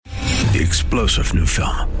The explosive new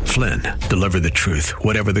film, Flynn, deliver the truth,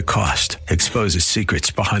 whatever the cost, exposes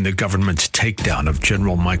secrets behind the government's takedown of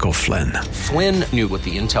General Michael Flynn. Flynn knew what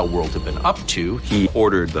the intel world had been up to. He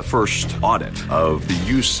ordered the first audit of the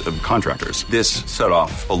use of contractors. This set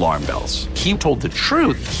off alarm bells. He told the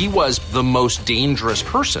truth. He was the most dangerous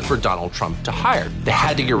person for Donald Trump to hire. They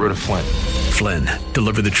had to get rid of Flynn. Flynn,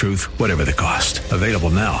 deliver the truth, whatever the cost. Available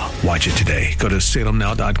now. Watch it today. Go to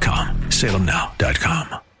salemnow.com.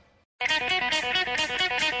 salemnow.com.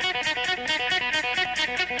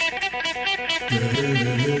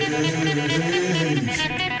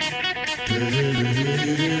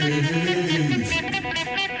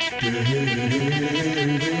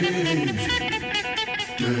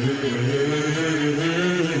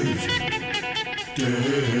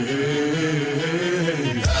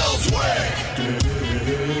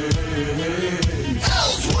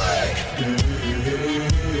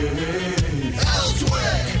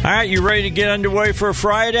 All right, you ready to get underway for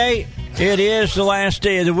Friday? It is the last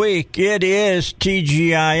day of the week. It is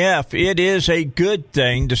TGIF. It is a good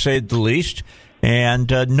thing, to say the least. And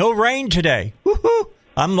no rain today. Woohoo!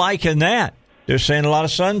 I'm liking that. They're saying a lot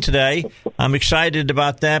of sun today. I'm excited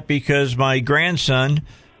about that because my grandson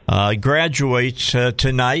graduates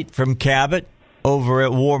tonight from Cabot over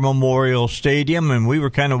at War Memorial Stadium, and we were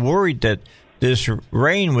kind of worried that this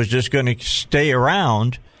rain was just going to stay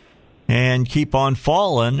around and keep on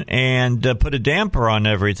falling and put a damper on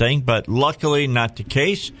everything, but luckily not the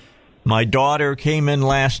case. My daughter came in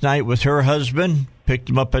last night with her husband, picked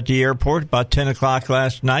him up at the airport about 10 o'clock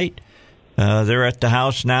last night. They're at the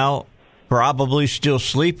house now, probably still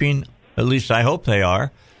sleeping, at least I hope they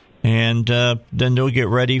are, and then they'll get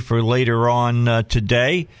ready for later on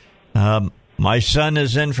today. My son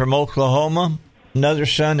is in from Oklahoma. Another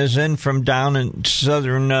son is in from down in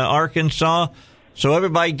southern Arkansas. So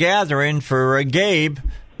everybody gathering for Gabe,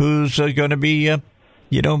 who's going to be,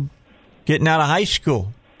 getting out of high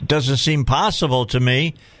school. It doesn't seem possible to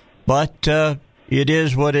me, but it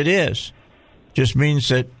is what it is. Just means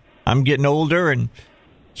that I'm getting older, and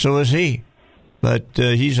so is he. But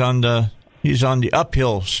he's on the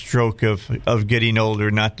uphill stroke of getting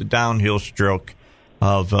older, not the downhill stroke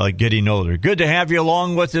of getting older. Good to have you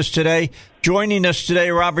along with us today. Joining us today,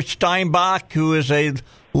 Robert Steinbach, who is a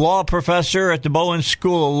law professor at the Bowen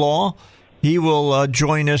School of Law. He will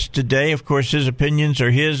join us today. Of course, his opinions are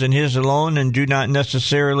his and his alone and do not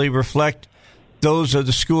necessarily reflect those of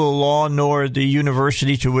the School of Law nor the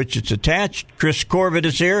university to which it's attached. Chris Corbett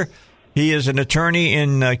is here. He is an attorney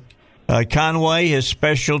in Conway. His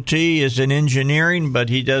specialty is in engineering, but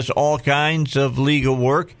he does all kinds of legal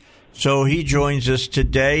work. So he joins us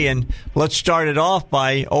today. And let's start it off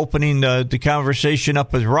by opening the conversation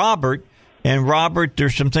up with Robert. And, Robert,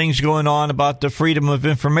 there's some things going on about the Freedom of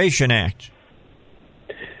Information Act.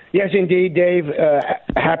 Yes, indeed, Dave.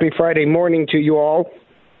 Happy Friday morning to you all.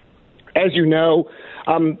 As you know,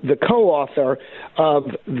 I'm the co-author of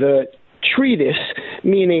the treatise,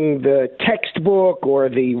 meaning the textbook or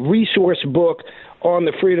the resource book on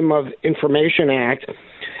the Freedom of Information Act.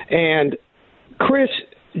 And Chris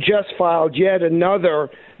just filed yet another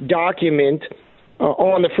document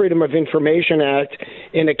on the Freedom of Information Act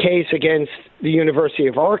in a case against the University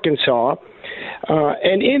of Arkansas.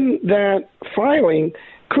 And in that filing,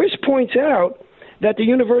 Chris points out that the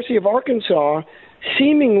University of Arkansas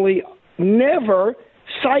seemingly never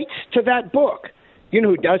cites to that book. You know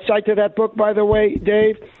who does cite to that book, by the way,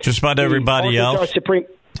 Dave? Just about everybody else.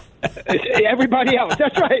 Everybody else.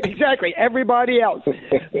 That's right. Exactly. Everybody else.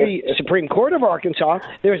 The Supreme Court of Arkansas,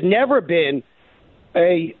 there's never been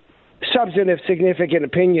a substantive significant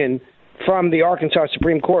opinion from the Arkansas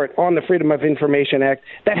Supreme Court on the Freedom of Information Act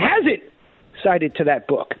that hasn't cited to that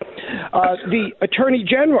book. The Attorney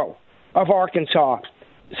General of Arkansas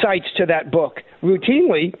cites to that book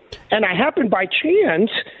routinely, and I happened by chance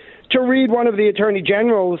to read one of the Attorney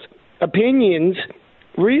General's opinions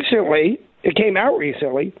recently. It came out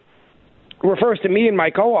recently, refers to me and my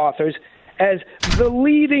co-authors as the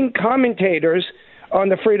leading commentators on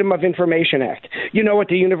the Freedom of Information Act. You know what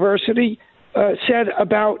the university said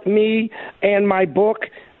about me and my book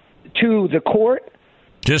to the court?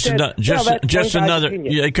 Just another.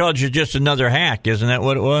 They called you just another hack, isn't that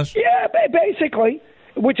what it was? Yeah, basically.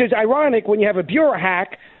 Which is ironic when you have a bureau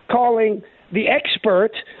hack calling the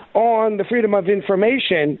expert on the Freedom of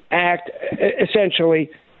Information Act essentially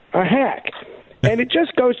a hack. And it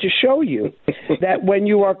just goes to show you that when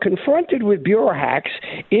you are confronted with bureau hacks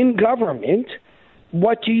in government,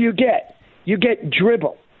 what do you get? You get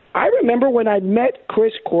dribble. I remember when I met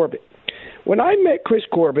Chris Corbett. When I met Chris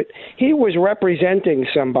Corbett, he was representing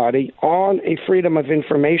somebody on a Freedom of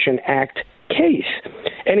Information Act case.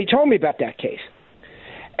 And he told me about that case.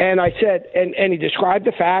 And I said, and he described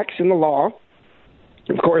the facts and the law.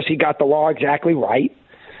 Of course, he got the law exactly right.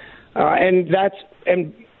 And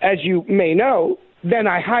as you may know, then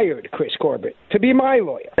I hired Chris Corbett to be my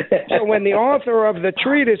lawyer. So when the author of the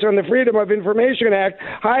treatise on the Freedom of Information Act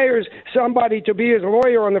hires somebody to be his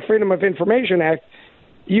lawyer on the Freedom of Information Act,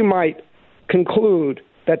 you might conclude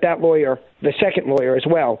that lawyer, the second lawyer as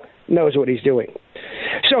well, knows what he's doing.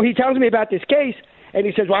 So he tells me about this case, and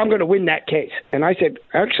he says, well, I'm going to win that case. And I said,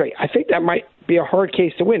 actually, I think that might be a hard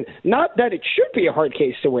case to win. Not that it should be a hard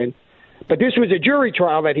case to win, but this was a jury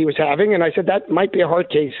trial that he was having, and I said, that might be a hard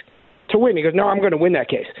case to win. He goes, no, I'm going to win that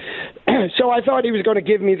case. So I thought he was going to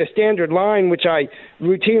give me the standard line, which I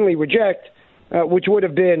routinely reject, which would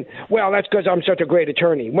have been, well, that's because I'm such a great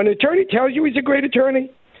attorney. When an attorney tells you he's a great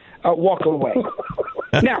attorney, walk away.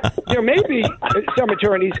 Now, there may be some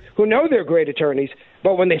attorneys who know they're great attorneys,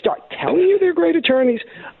 but when they start telling you they're great attorneys,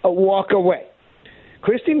 walk away.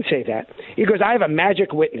 Chris didn't say that. He goes, I have a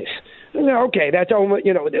magic witness. Okay, that's almost,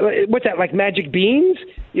 what's that, like magic beans?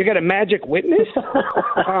 You got a magic witness?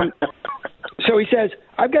 So he says,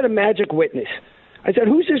 I've got a magic witness. I said,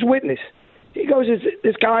 who's this witness? He goes, it's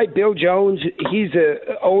this guy, Bill Jones. He's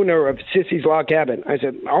the owner of Sissy's Log Cabin. I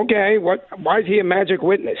said, okay, why is he a magic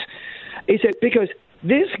witness? He said, because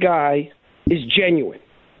this guy is genuine.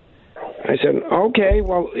 I said, okay,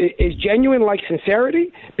 well, is genuine like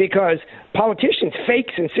sincerity? Because politicians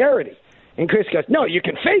fake sincerity. And Chris goes, no, you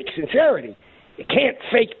can fake sincerity. You can't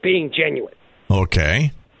fake being genuine.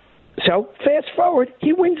 Okay. So fast forward,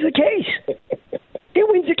 he wins the case. He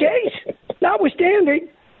wins the case, notwithstanding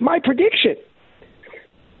my prediction.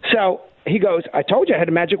 So he goes, I told you I had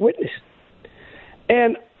a magic witness.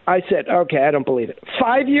 And I said, okay, I don't believe it.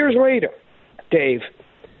 5 years later, Dave,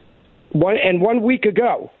 1 week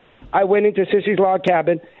ago, I went into Sissy's Log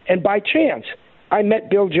Cabin, and by chance, I met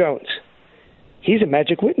Bill Jones. He's a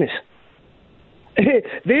magic witness.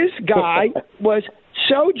 This guy was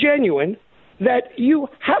so genuine that you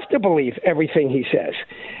have to believe everything he says.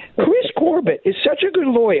 Chris Corbett is such a good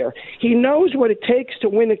lawyer. He knows what it takes to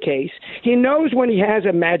win a case. He knows when he has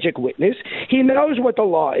a magic witness. He knows what the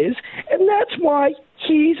law is, and that's why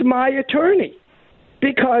he's my attorney.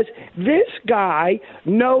 Because this guy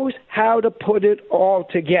knows how to put it all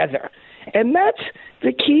together. And that's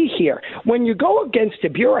the key here. When you go against the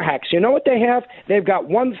bureaucrats, you know what they have? They've got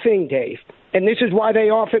one thing, Dave, and this is why they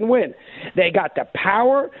often win. They got the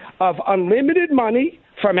power of unlimited money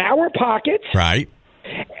from our pockets. Right.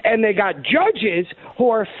 And they got judges who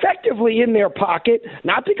are effectively in their pocket,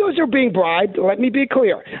 not because they're being bribed, let me be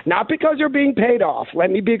clear, not because they're being paid off, let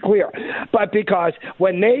me be clear, but because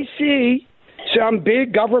when they see some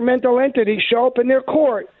big governmental entity show up in their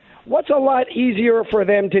court, what's a lot easier for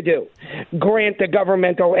them to do? Grant the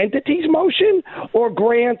governmental entity's motion or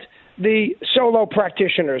grant the solo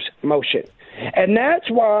practitioner's motion? And that's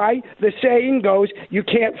why the saying goes, you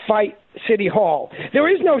can't fight City Hall. There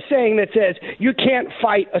is no saying that says you can't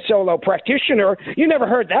fight a solo practitioner. You never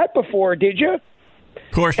heard that before, did you?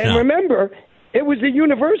 Of course not. And remember, it was the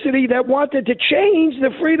university that wanted to change the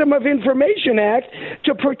Freedom of Information Act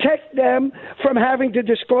to protect them from having to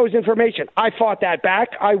disclose information. I fought that back.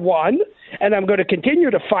 I won, and I'm going to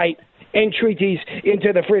continue to fight entreaties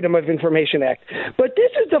into the Freedom of Information Act. But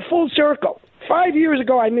this is the full circle. 5 years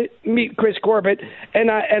ago, I meet Chris Corbett,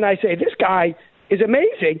 and I say, this guy is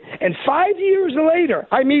amazing. And 5 years later,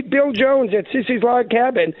 I meet Bill Jones at Sissy's Log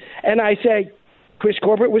Cabin, and I say, Chris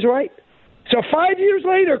Corbett was right. So 5 years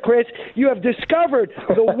later, Chris, you have discovered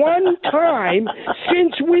the one time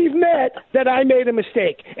since we've met that I made a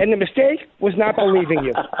mistake. And the mistake was not believing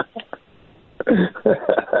you.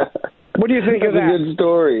 What do you think of that? That's a good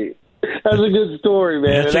story. That's a good story,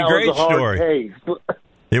 man. That's a great story. Case.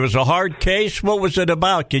 It was a hard case. What was it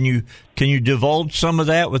about? Can you divulge some of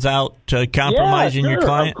that without compromising your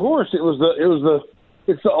client? Of course,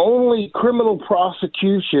 it's the only criminal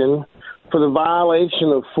prosecution for the violation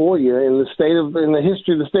of FOIA in the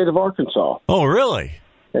history of the state of Arkansas. Oh, really?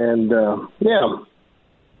 And yeah.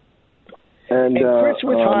 And Chris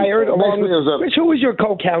was hired along with Chris. Who was your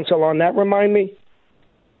co-counsel on that? Remind me.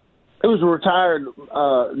 It was a retired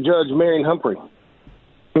Judge Marion Humphrey.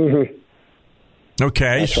 Mm-hmm.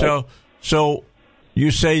 Okay, so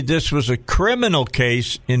you say this was a criminal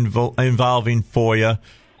case involving FOIA.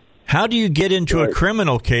 How do you get into a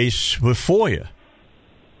criminal case with FOIA?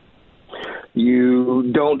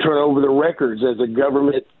 You don't turn over the records as a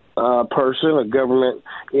government person. A government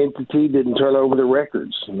entity didn't turn over the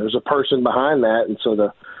records. And there's a person behind that, and so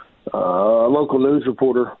the local news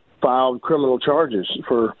reporter filed criminal charges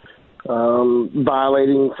for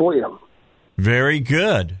violating FOIA. Very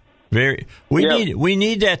good. We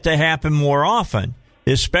need that to happen more often,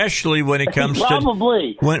 especially when it comes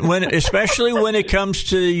Probably. especially when it comes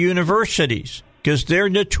to the universities, because they're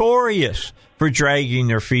notorious for dragging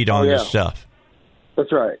their feet on this stuff.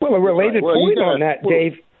 That's right. Well, a related point on that,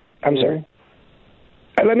 Dave. I'm sorry.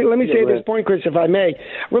 Let me say this point, Chris, if I may.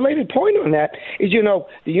 Related point on that is,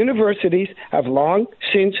 the universities have long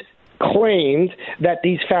since claimed that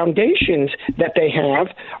these foundations that they have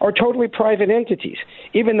are totally private entities,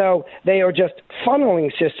 even though they are just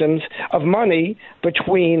funneling systems of money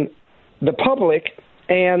between the public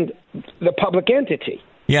and the public entity.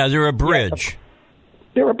 Yeah, they're a bridge. Yeah,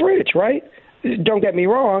 they're a bridge, right? Don't get me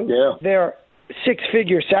wrong. Yeah. They're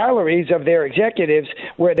six-figure salaries of their executives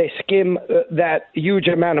where they skim that huge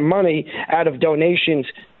amount of money out of donations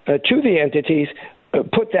to the entities.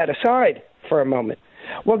 Put that aside for a moment.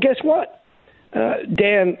 Well, guess what?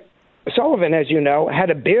 Dan Sullivan, as you know, had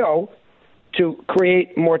a bill to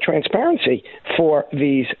create more transparency for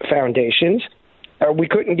these foundations. We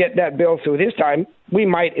couldn't get that bill through this time. We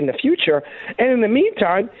might in the future. And in the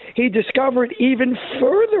meantime, he discovered even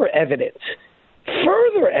further evidence,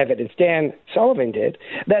 Dan Sullivan did,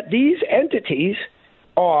 that these entities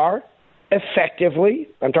are effectively,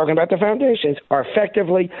 I'm talking about the foundations, are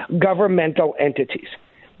effectively governmental entities.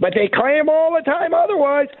 But they claim all the time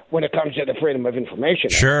otherwise when it comes to the Freedom of Information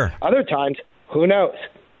Act. Sure. Other times, who knows?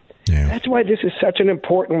 Yeah. That's why this is such an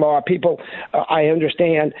important law. People, I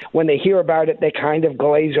understand, when they hear about it, they kind of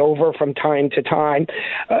glaze over from time to time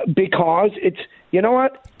because it's, you know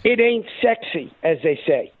what? It ain't sexy, as they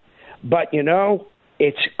say. But,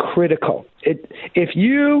 it's critical. If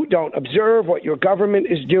you don't observe what your government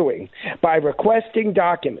is doing by requesting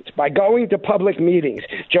documents, by going to public meetings,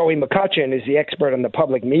 Joey McCutcheon is the expert on the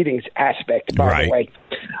public meetings aspect, by the way.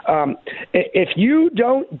 If you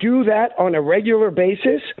don't do that on a regular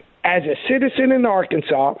basis as a citizen in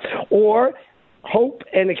Arkansas, or hope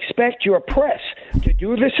and expect your press to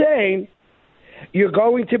do the same, you're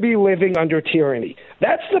going to be living under tyranny.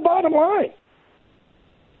 That's the bottom line.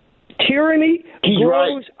 Tyranny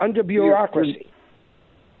grows under bureaucracy.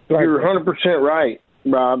 You're 100% right,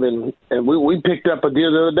 Rob. And we picked up a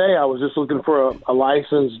deal the other day. I was just looking for a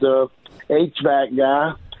licensed HVAC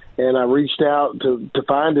guy, and I reached out to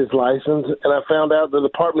find his license, and I found out the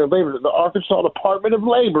Department of Labor, the Arkansas Department of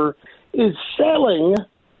Labor, is selling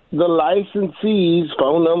the licensees'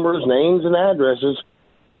 phone numbers, names, and addresses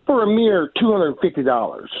for a mere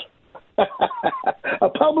 $250. A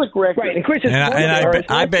public record. Right, and Chris,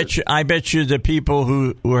 I bet you the people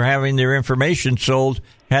who were having their information sold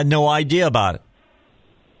had no idea about it.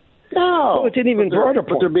 No, well, it's an even broader point.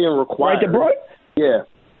 But they're being required.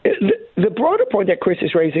 The broader point that Chris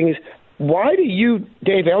is raising is, why do you,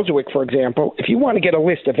 Dave Elswick, for example, if you want to get a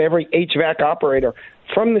list of every HVAC operator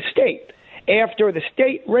from the state, after the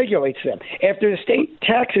state regulates them, after the state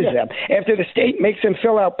taxes them, after the state makes them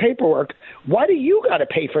fill out paperwork, why do you got to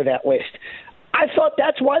pay for that list? I thought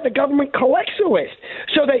that's why the government collects the list,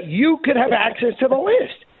 so that you could have access to the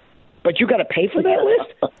list. But you got to pay for that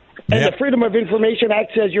list? And the Freedom of Information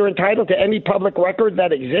Act says you're entitled to any public record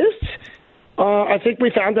that exists? I think we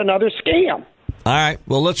found another scam. All right.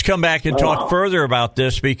 Well, let's come back and talk further about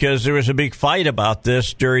this, because there was a big fight about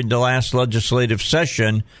this during the last legislative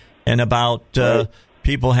session, and about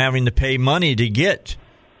people having to pay money to get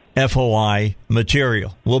FOI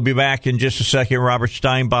material. We'll be back in just a second. Robert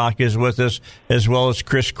Steinbach is with us, as well as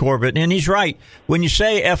Chris Corbett. And he's right. When you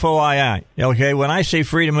say FOII, okay, when I say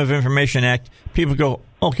Freedom of Information Act, people go,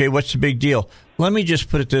 okay, what's the big deal? Let me just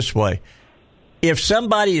put it this way. If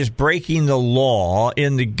somebody is breaking the law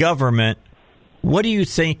in the government, what do you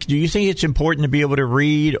think? Do you think it's important to be able to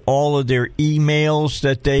read all of their emails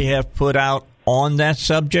that they have put out on that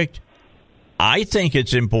subject? I think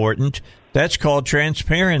it's important. That's called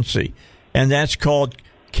transparency, and that's called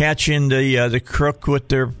catching the crook with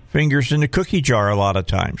their fingers in the cookie jar a lot of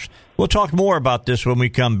times. We'll talk more about this when we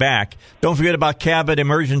come back. Don't forget about Cabot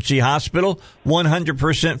Emergency Hospital,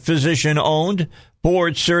 100% physician-owned,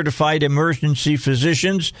 board-certified emergency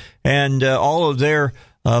physicians, and all of their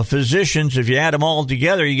physicians, if you add them all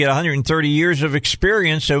together, you get 130 years of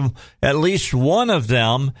experience, and at least one of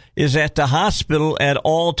them is at the hospital at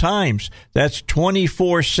all times. That's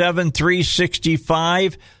 24/7,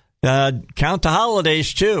 365. Count the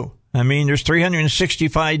holidays, too. I mean, there's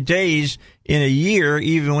 365 days in a year,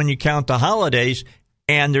 even when you count the holidays,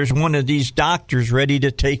 and there's one of these doctors ready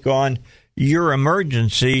to take on your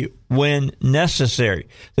emergency when necessary.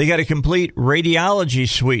 They got a complete radiology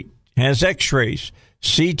suite, has x-rays,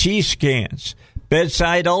 CT scans,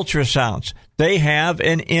 bedside ultrasounds. They have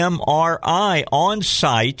an MRI on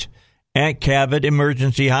site at Cabot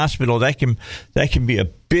Emergency Hospital. That can be a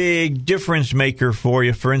big difference maker for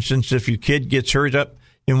you. For instance, if your kid gets hurt up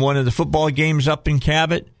in one of the football games up in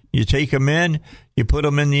Cabot, you take them in, you put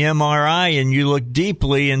them in the MRI, and you look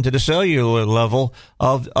deeply into the cellular level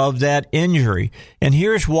of that injury. And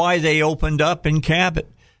here's why they opened up in Cabot.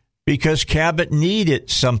 Because Cabot needed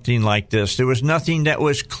something like this. There was nothing that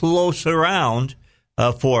was close around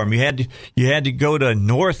for them. You had to go to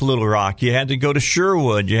North Little Rock. You had to go to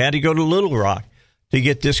Sherwood. You had to go to Little Rock to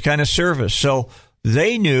get this kind of service. So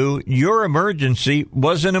they knew your emergency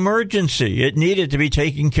was an emergency. It needed to be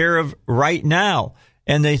taken care of right now.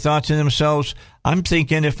 And they thought to themselves, I'm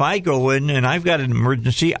thinking if I go in and I've got an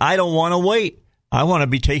emergency, I don't want to wait. I want to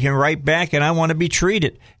be taken right back, and I want to be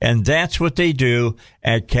treated. And that's what they do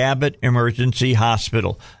at Cabot Emergency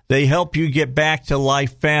Hospital. They help you get back to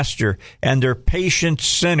life faster, and they're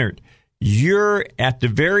patient-centered. You're at the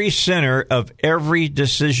very center of every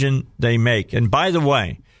decision they make. And by the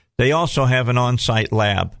way, they also have an on-site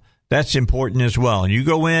lab. That's important as well. You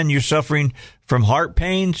go in, you're suffering from heart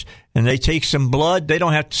pains, and they take some blood. They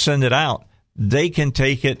don't have to send it out. They can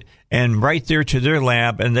take it and right there to their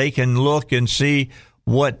lab, and they can look and see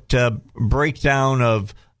what breakdown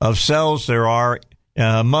of cells there are,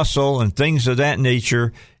 muscle and things of that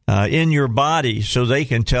nature in your body, so they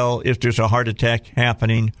can tell if there's a heart attack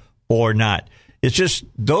happening or not. It's just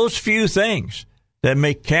those few things that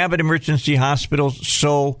make Cabot Emergency Hospital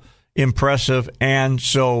so impressive and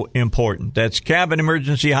so important. That's Cabot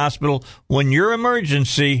Emergency Hospital when your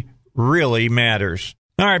emergency really matters.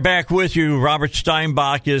 All right, back with you. Robert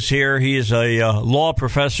Steinbach is here. He is a law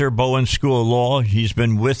professor, Bowen School of Law. He's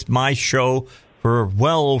been with my show for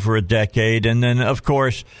well over a decade. And then, of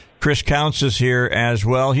course, Chris Counts is here as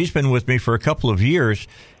well. He's been with me for a couple of years,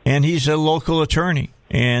 and he's a local attorney.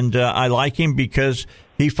 And I like him because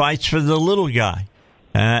he fights for the little guy.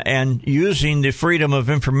 And using the Freedom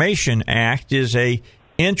of Information Act is a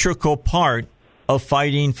integral part of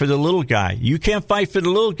fighting for the little guy. You can't fight for the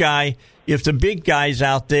little guy if the big guy's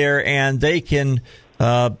out there and they can,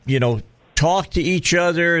 talk to each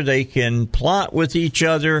other, they can plot with each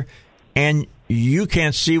other, and you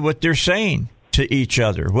can't see what they're saying to each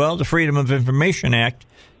other. Well, the Freedom of Information Act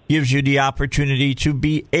gives you the opportunity to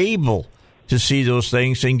be able to see those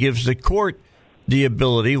things and gives the court the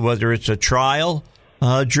ability, whether it's a trial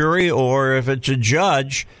jury or if it's a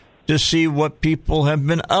judge, to see what people have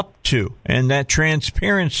been up to. And that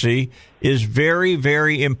transparency is very,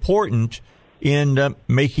 very important in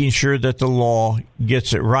making sure that the law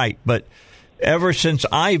gets it right. But ever since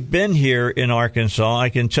I've been here in Arkansas, I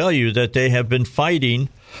can tell you that they have been fighting,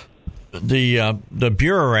 the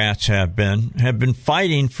bureaucrats have been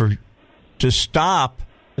fighting to stop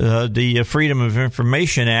the Freedom of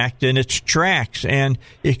Information Act in its tracks. And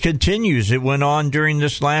it continues. It went on during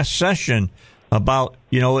this last session about,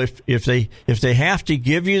 if they have to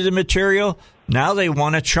give you the material, now they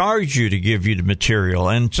want to charge you to give you the material.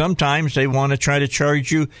 And sometimes they want to try to charge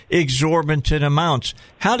you exorbitant amounts.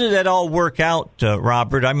 How did that all work out,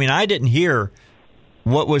 Robert? I mean, I didn't hear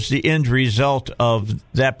what was the end result of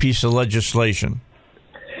that piece of legislation.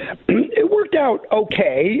 It worked out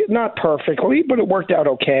okay, not perfectly, but it worked out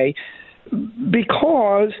okay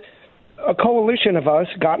because a coalition of us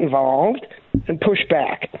got involved and pushed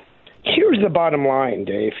back. Here's the bottom line,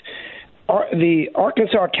 Dave. The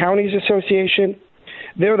Arkansas Counties Association,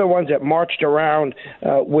 they're the ones that marched around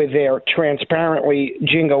with their transparently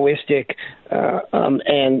jingoistic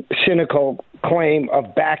and cynical claim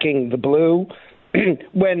of backing the blue,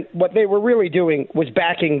 when what they were really doing was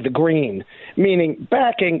backing the green, meaning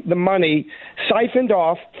backing the money siphoned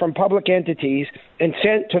off from public entities and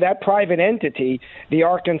sent to that private entity, the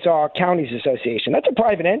Arkansas Counties Association. That's a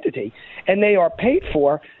private entity, and they are paid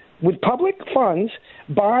for with public funds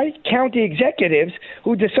by county executives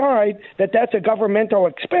who decide that that's a governmental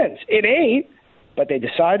expense. It ain't, but they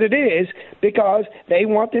decide it is because they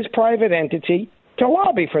want this private entity to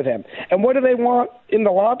lobby for them. And what do they want in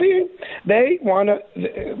the lobbying? They want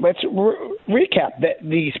to, let's recap, that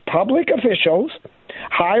these public officials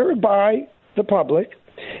hired by the public,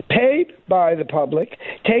 paid by the public,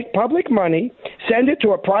 take public money, send it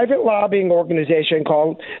to a private lobbying organization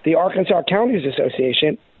called the Arkansas Counties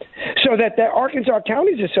Association, so that the Arkansas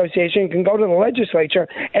Counties Association can go to the legislature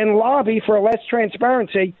and lobby for less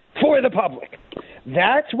transparency for the public.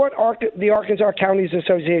 That's what the Arkansas Counties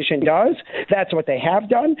Association does. That's what they have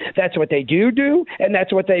done. That's what they do, and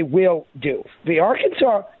that's what they will do. The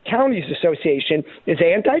Arkansas Counties Association is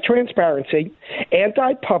anti-transparency,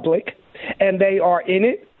 anti-public, and they are in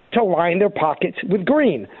it to line their pockets with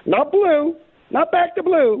green. Not blue, not back to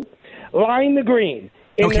blue, line the green.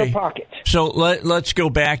 in their pockets. So let's go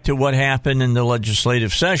back to what happened in the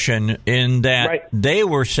legislative session, in that they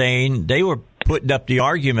were saying, they were putting up the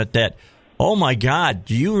argument that, oh, my God,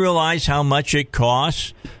 do you realize how much it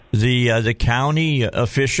costs the county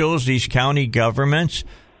officials, these county governments,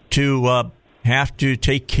 to have to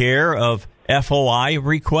take care of FOI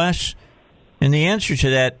requests? And the answer to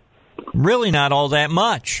that, really not all that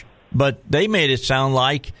much. But they made it sound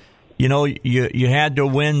like, you had to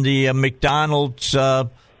win the McDonald's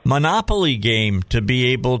Monopoly game to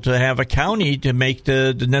be able to have a county to make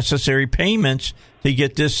the necessary payments to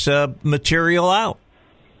get this material out.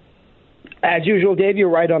 As usual, Dave, you're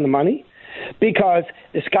right on the money, because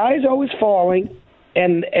the sky is always falling,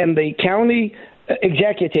 and the county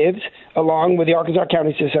executives, along with the Arkansas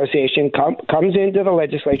Counties Association, comes into the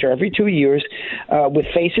legislature every 2 years with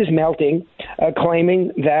faces melting,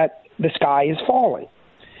 claiming that the sky is falling.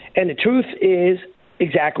 And the truth is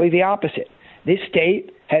exactly the opposite. This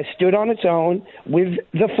state has stood on its own with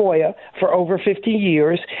the FOIA for over 50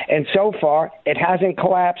 years, and so far it hasn't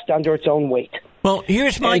collapsed under its own weight. Well,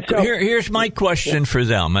 here's my question for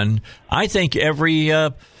them, and I think every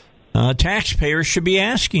taxpayer should be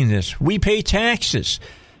asking this. We pay taxes.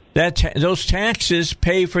 Those taxes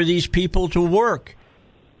pay for these people to work.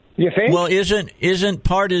 You think? Well, isn't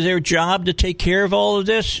part of their job to take care of all of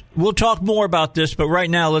this? We'll talk more about this, but right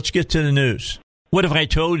now let's get to the news. What if I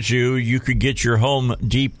told you could get your home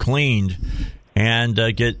deep cleaned and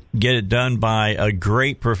get it done by a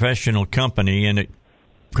great professional company, and it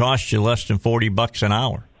costs you less than $40 an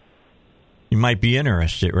hour? You might be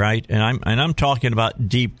interested, right? And I'm talking about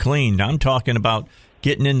deep cleaned. I'm talking about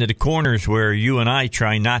getting into the corners where you and I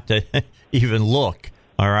try not to even look,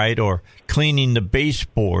 all right? Or cleaning the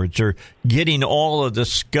baseboards, or getting all of the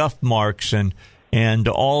scuff marks and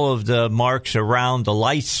all of the marks around the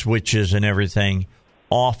light switches and everything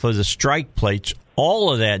off of the strike plates,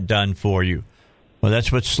 all of that done for you. Well, that's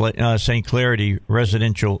what St. Clarity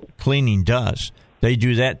Residential Cleaning does. They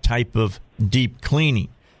do that type of deep cleaning.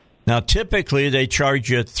 Now, typically, they charge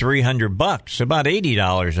you $300, about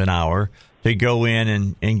 $80 an hour, to go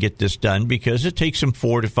in and get this done, because it takes them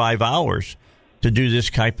 4 to 5 hours to do this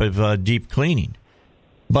type of deep cleaning.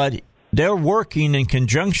 But they're working in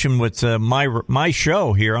conjunction with my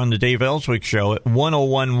show here on the Dave Elswick Show at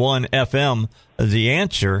 101.1 FM, The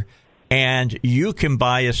Answer, and you can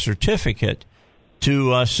buy a certificate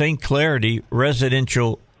to St. Clarity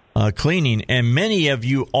Residential Cleaning, and many of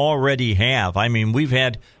you already have. I mean, we've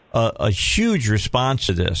had a huge response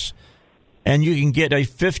to this, and you can get a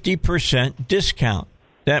 50% discount.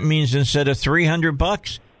 That means instead of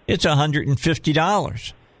 $300, it's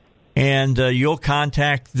 $150. And you'll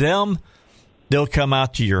contact them. They'll come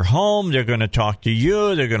out to your home. They're going to talk to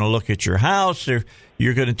you. They're going to look at your house.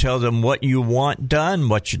 You're going to tell them what you want done,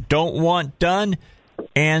 what you don't want done,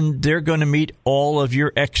 and they're going to meet all of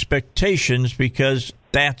your expectations, because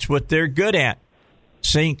that's what they're good at.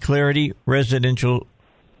 St. Clarity Residential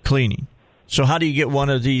Cleaning. So how do you get one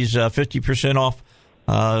of these 50% off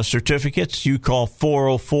certificates? You call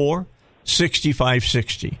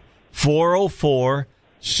 404-6560.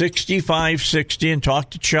 404-6560 and talk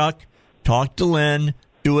to Chuck, talk to Lynn.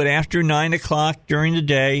 Do it after 9 o'clock during the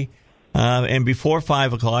day and before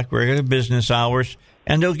 5 o'clock, regular business hours,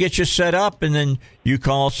 and they'll get you set up. And then you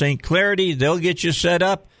call St. Clarity, they'll get you set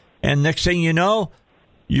up, and next thing you know,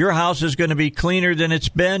 your house is going to be cleaner than it's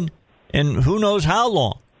been in who knows how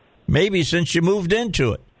long. Maybe since you moved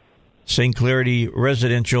into it. St. Clarity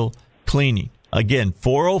Residential Cleaning. Again,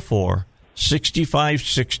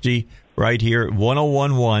 404-6560, right here at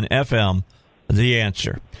 101.1 FM, The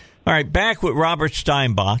Answer. All right, back with Robert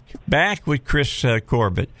Steinbach, back with Chris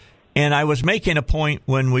Corbett. And I was making a point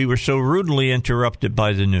when we were so rudely interrupted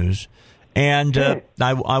by the news. And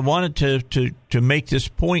I wanted to make this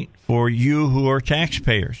point for you who are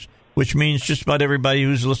taxpayers, which means just about everybody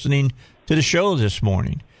who's listening to the show this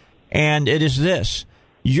morning. And it is this: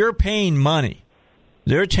 you're paying money.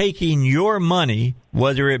 They're taking your money,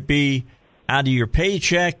 whether it be out of your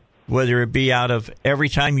paycheck, whether it be out of every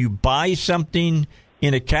time you buy something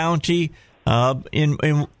in a county,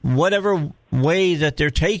 in whatever way that they're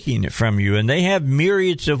taking it from you. And they have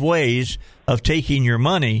myriads of ways of taking your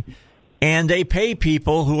money, and they pay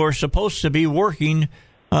people who are supposed to be working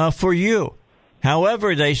for you.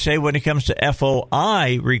 However, they say when it comes to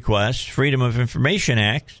FOI requests, Freedom of Information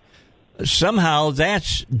Acts, somehow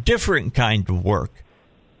that's different kind of work.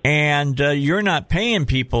 And you're not paying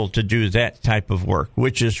people to do that type of work,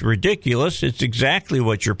 which is ridiculous. It's exactly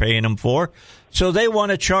what you're paying them for. So they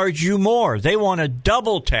want to charge you more. They want to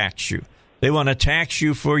double tax you. They want to tax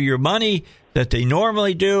you for your money that they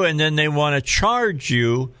normally do, and then they want to charge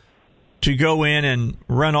you to go in and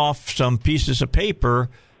run off some pieces of paper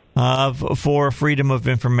for a Freedom of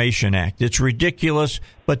Information Act. It's ridiculous,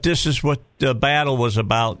 but this is what the battle was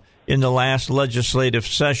about in the last legislative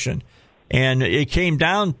session. And it came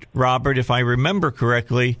down, Robert, if I remember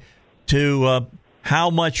correctly, to how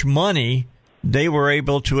much money they were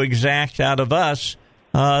able to exact out of us,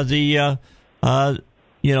 the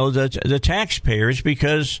taxpayers,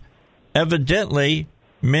 because evidently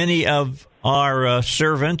many of our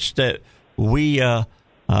servants that we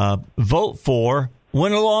vote for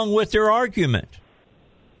went along with their argument.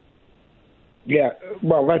 Yeah,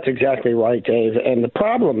 well, that's exactly right, Dave. And the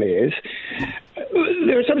problem is,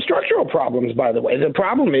 there's some structural problems, by the way. The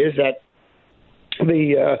problem is that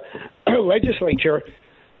the legislature,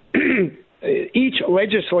 each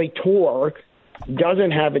legislator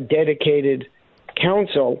doesn't have a dedicated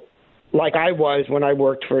counsel like I was when I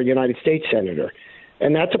worked for a United States senator.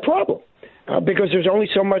 And that's a problem because there's only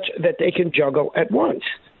so much that they can juggle at once.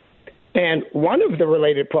 And one of the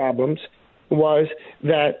related problems was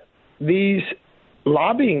that these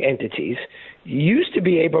lobbying entities used to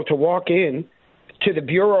be able to walk in to the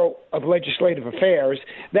Bureau of Legislative Affairs.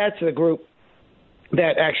 That's the group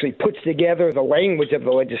that actually puts together the language of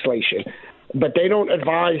the legislation, but they don't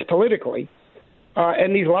advise politically.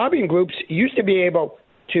 And these lobbying groups used to be able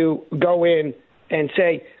to go in and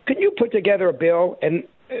say, can you put together a bill? And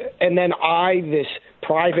then I, this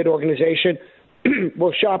private organization,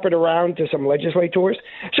 will shop it around to some legislators.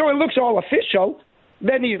 So it looks all official.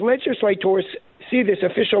 Then these legislators see this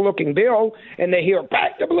official-looking bill, and they hear,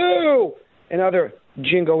 back the blue, and other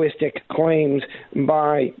jingoistic claims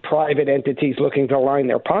by private entities looking to line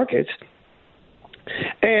their pockets.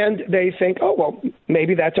 And they think, oh, well,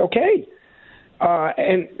 maybe that's okay.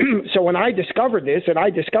 And so when I discovered this, and I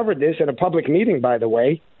discovered this in a public meeting, by the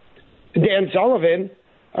way, Dan Sullivan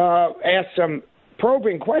asked some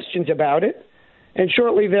probing questions about it, and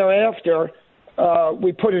shortly thereafter,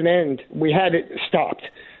 we put an end. We had it stopped.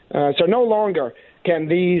 So no longer can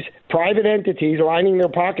these private entities lining their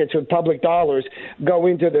pockets with public dollars go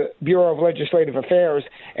into the Bureau of Legislative Affairs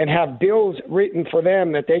and have bills written for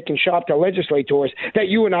them that they can shop to legislators that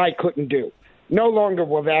you and I couldn't do. No longer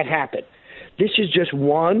will that happen. This is just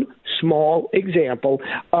one small example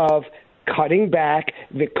of cutting back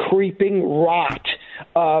the creeping rot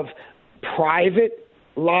of private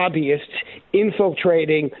lobbyists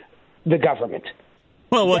infiltrating the government.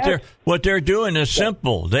 Well, what they're doing is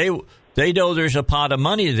simple. They know there's a pot of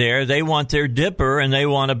money there. They want their dipper, and they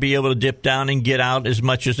want to be able to dip down and get out as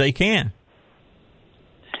much as they can.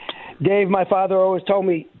 Dave, my father always told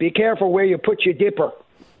me, be careful where you put your dipper.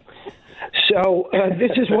 So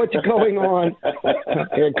this is what's going on.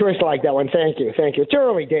 Chris liked that one. Thank you. It's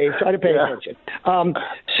early, Dave. Try to pay attention.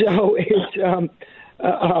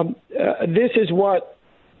 This is what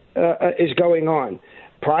is going on.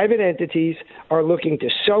 Private entities are looking to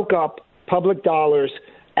soak up public dollars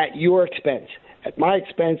at your expense, at my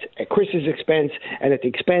expense, at Chris's expense, and at the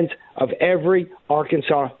expense of every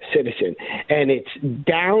Arkansas citizen. And it's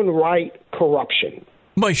downright corruption.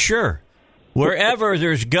 Well, sure. Wherever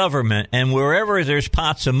there's government and wherever there's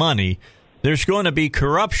pots of money, there's going to be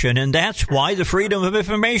corruption, and that's why the Freedom of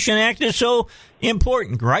Information Act is so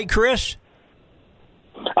important. Right, Chris?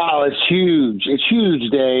 Oh, it's huge. It's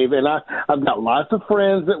huge, Dave. And I've got lots of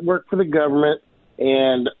friends that work for the government,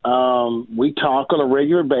 and we talk on a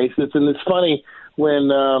regular basis. And it's funny when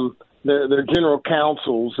their general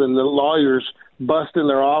counsels and the lawyers bust in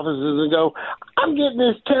their offices and go, I'm getting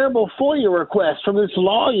this terrible FOIA request from this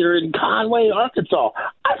lawyer in Conway, Arkansas.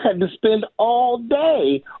 I've had to spend all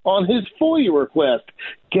day on his FOIA request.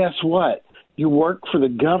 Guess what? You work for the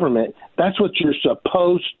government. That's what you're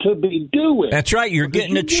supposed to be doing. That's right. You're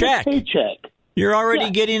getting a check. Paycheck. You're already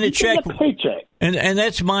getting a check. A paycheck. And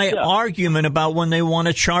that's my argument about when they want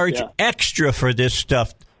to charge extra for this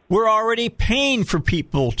stuff. We're already paying for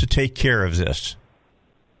people to take care of this.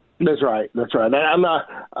 That's right. I'm not.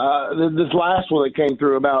 This last one that came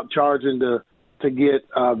through about charging to get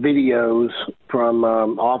videos from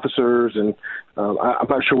officers, and I'm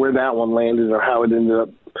not sure where that one landed or how it ended up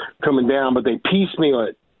coming down, but they piecemeal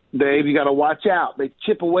it. Dave, you got to watch out. They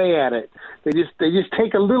chip away at it. They just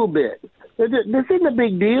take a little bit. This isn't a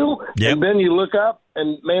big deal. Yep. And then you look up,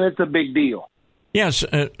 and man, it's a big deal. Yes.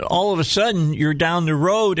 All of a sudden, you're down the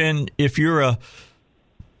road, and if you're a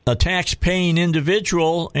tax-paying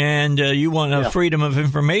individual and you want a Freedom of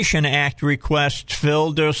Information Act request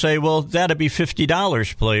filled, they'll say, well, that'd be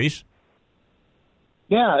 $50, please.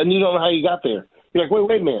 Yeah, and you don't know how you got there. You're like,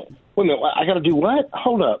 wait a minute. I got to do what?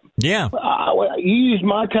 Hold up. Yeah. You used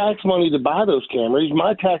my tax money to buy those cameras,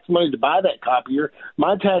 my tax money to buy that copier,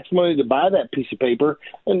 my tax money to buy that piece of paper,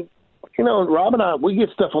 and Rob and I, we get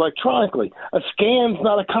stuff electronically. A scan's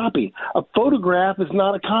not a copy. A photograph is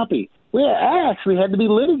not a copy. I actually had to be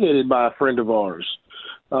litigated by a friend of ours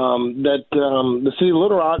that the city of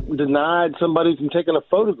Little Rock denied somebody from taking a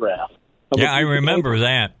photograph. Yeah, I remember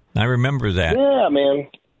that. Yeah, man.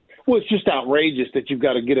 Well, it's just outrageous that you've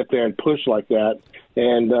got to get up there and push like that.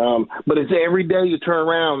 And but it's every day you turn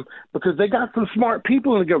around because they got some smart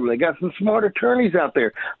people in the government. They got some smart attorneys out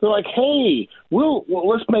there. They're like, hey,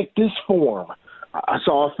 let's make this form. I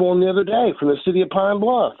saw a form the other day from the city of Pine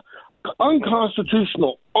Bluff.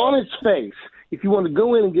 Unconstitutional on its face. If you want to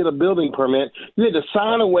go in and get a building permit, you had to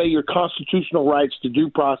sign away your constitutional rights to due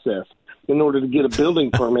process in order to get a building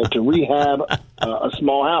permit to rehab a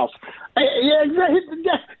small house. Yeah, exactly.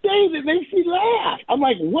 Dave, it makes me laugh. I'm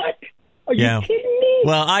like, what? Are you kidding me?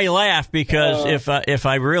 Well, I laugh because if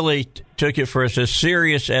I really took it for as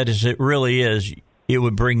serious as it really is, it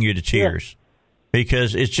would bring you to tears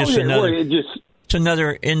because it's just it's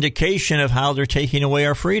another indication of how they're taking away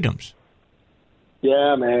our freedoms.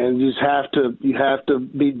 Yeah, man. You have to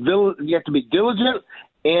be diligent,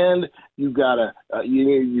 and you've got to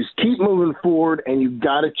you just keep moving forward, and you've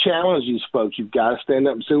got to challenge these folks. You've got to stand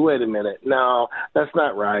up and say, "Wait a minute, no, that's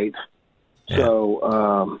not right." Yeah.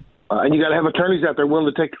 So, and you got to have attorneys out there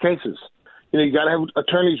willing to take the cases. You got to have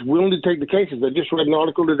attorneys willing to take the cases. I just read an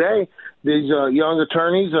article today. These young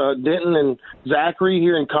attorneys, Denton and Zachary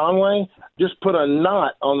here in Conway, just put a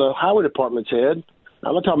knot on the highway department's head.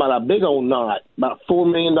 I'm talking about a big old knot, about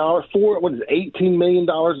 $4 million, $18 million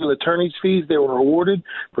in attorney's fees they were awarded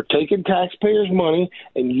for taking taxpayers' money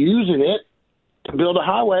and using it to build a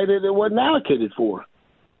highway that it wasn't allocated for.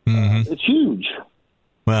 Mm-hmm. It's huge.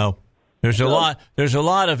 Well, there's a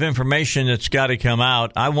lot of information that's got to come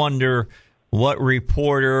out. I wonder what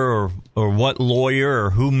reporter or what lawyer or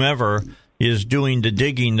whomever is doing the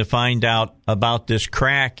digging to find out about this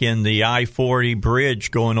crack in the I-40 bridge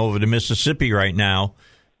going over the Mississippi right now.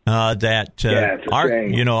 Look,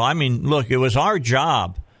 it was our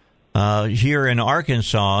job here in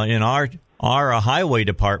Arkansas in our highway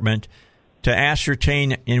department to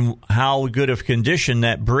ascertain in how good of condition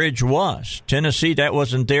that bridge was. Tennessee, that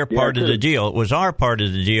wasn't their part of the deal. It was our part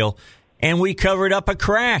of the deal, and we covered up a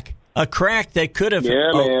crack that could have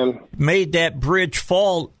made that bridge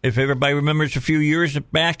fall. If everybody remembers a few years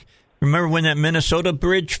back, remember when that Minnesota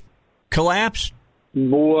bridge collapsed?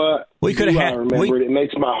 Boy, we could have had. It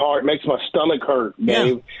makes my stomach hurt,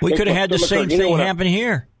 Dave. Yeah, we could have had the same thing happen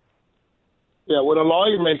here. Yeah, when a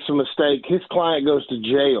lawyer makes a mistake, his client goes to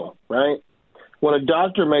jail, right? When a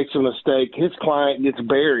doctor makes a mistake, his client gets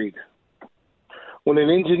buried. When an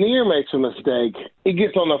engineer makes a mistake, it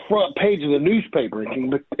gets on the front page of the newspaper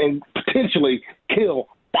and potentially kill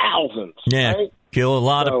thousands. Yeah, right? Kill a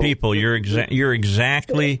lot of people. You're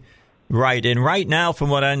exactly right. And right now, from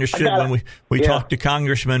what I understood, when we talked to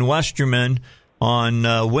Congressman Westerman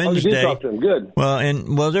on Wednesday, you did talk to him.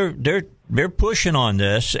 Good. They're pushing on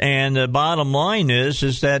this, and the bottom line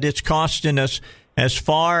is that it's costing us, as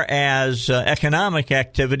far as economic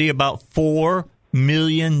activity, about $4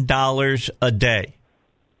 million a day.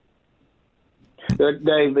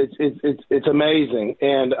 Dave, it's amazing,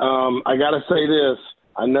 and I got to say this: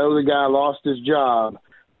 I know the guy lost his job,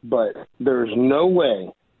 but there's no way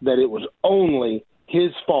that it was only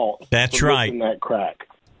his fault. That's right. That crack.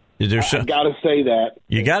 I got to say that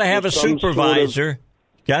you got to have a supervisor.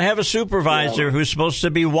 Got to have a supervisor who's supposed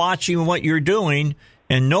to be watching what you're doing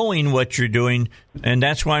and knowing what you're doing, and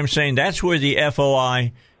that's why I'm saying that's where the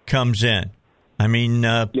FOI comes in. I mean,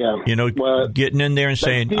 getting in there and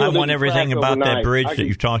saying, I want everything about that bridge that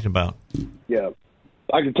you've talked about. Yeah.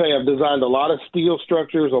 I can tell you I've designed a lot of steel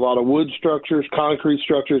structures, a lot of wood structures, concrete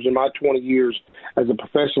structures in my 20 years as a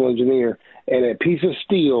professional engineer, and a piece of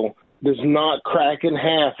steel does not crack in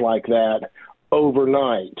half like that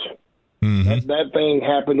overnight. Mm-hmm. That thing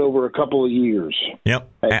happened over a couple of years. Yep.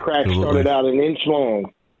 That crack started out an inch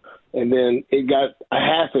long, and then it got a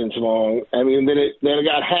half inch long. I mean, then it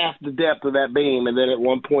got half the depth of that beam, and then at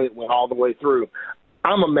one point it went all the way through.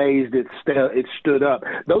 I'm amazed it stood up.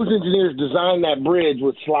 Those engineers designed that bridge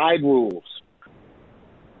with slide rules.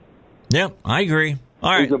 Yep, I agree.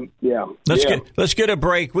 All right. Let's get a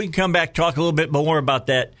break. We can come back, talk a little bit more about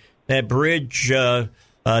that bridge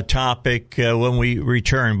topic when we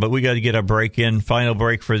return, but we got to get a break in. Final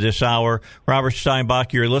break for this hour. Robert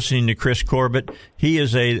Steinbach, you're listening to Chris Corbett. He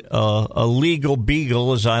is a legal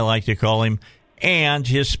beagle, as I like to call him, and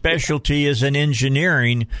his specialty is in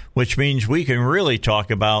engineering, which means we can really talk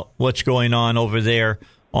about what's going on over there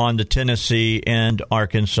on the Tennessee and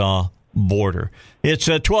Arkansas border. It's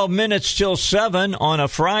 12 minutes till 7 on a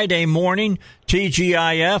Friday morning.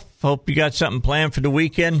 TGIF. Hope you got something planned for the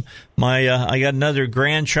weekend. I got another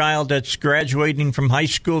grandchild that's graduating from high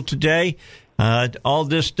school today. All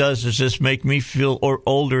this does is just make me feel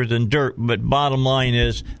older than dirt. But bottom line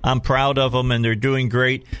is, I'm proud of them, and they're doing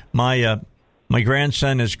great. My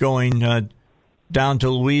grandson is going down to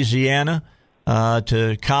Louisiana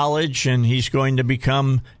to college, and he's going to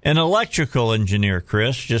become an electrical engineer,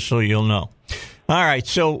 Chris, just so you'll know. All right,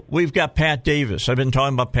 so we've got Pat Davis. I've been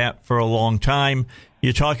talking about Pat for a long time.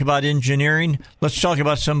 You talk about engineering. Let's talk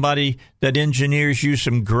about somebody that engineers you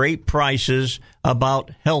some great prices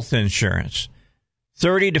about health insurance.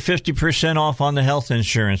 30 to 50% off on the health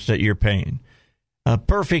insurance that you're paying.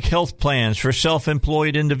 Perfect health plans for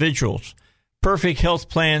self-employed individuals. Perfect health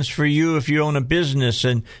plans for you if you own a business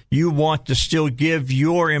and you want to still give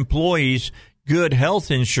your employees good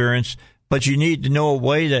health insurance, but you need to know a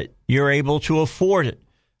way that you're able to afford it.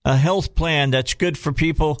 A health plan that's good for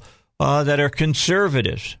people that are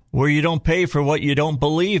conservatives, where you don't pay for what you don't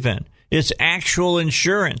believe in. It's actual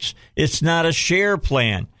insurance. It's not a share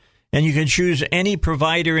plan. And you can choose any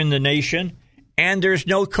provider in the nation, and there's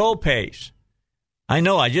no copays. I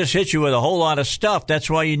know I just hit you with a whole lot of stuff. That's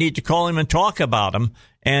why you need to call him and talk about him,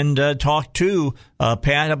 and talk to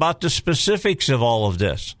Pat about the specifics of all of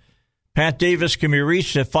this. Pat Davis can be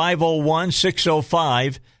reached at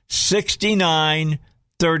 501-605-6935.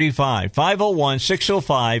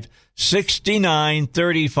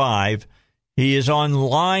 501-605-6935. He is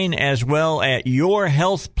online as well at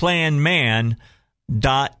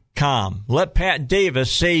yourhealthplanman.com. Let Pat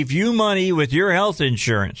Davis save you money with your health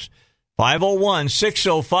insurance.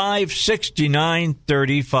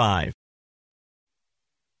 501-605-6935.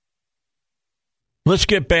 Let's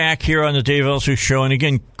get back here on the Dave Elswick Show. And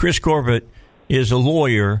again, Chris Corbett is a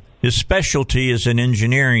lawyer. His specialty is in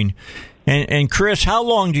engineering. And Chris, how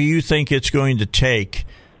long do you think it's going to take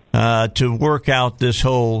to work out this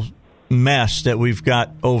whole mess that we've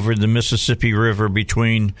got over the Mississippi River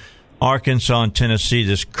between Arkansas and Tennessee,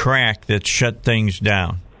 this crack that shut things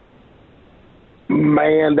down?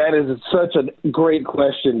 Man, that is such a great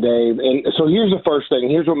question, Dave. And so here's the first thing.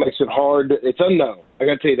 Here's what makes it hard. It's unknown. I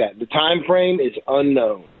got to tell you that. The time frame is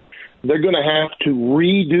unknown. They're going to have to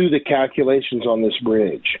redo the calculations on this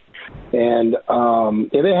bridge. And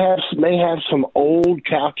they may have some old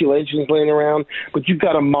calculations laying around, but you've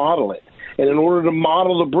got to model it. And in order to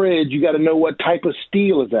model the bridge, you got to know what type of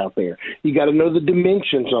steel is out there. You got to know the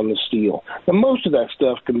dimensions on the steel. Now, most of that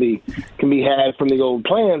stuff can be had from the old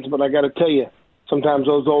plans, but I got to tell you, sometimes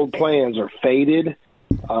those old plans are faded.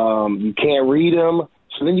 You can't read them.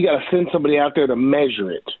 So then you got to send somebody out there to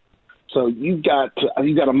measure it. So you've got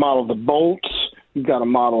to model the bolts. You've got to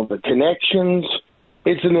model the connections.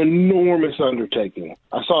 It's an enormous undertaking.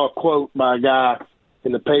 I saw a quote by a guy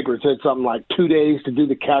in the paper. It said something like 2 days to do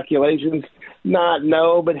the calculations.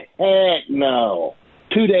 No, but heck no.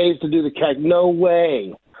 2 days to do the no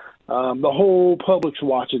way. The whole public's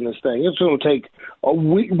watching this thing. It's going to take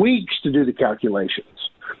weeks to do the calculations.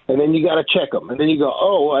 And then you got to check them. And then you go,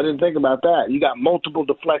 oh, I didn't think about that. You got multiple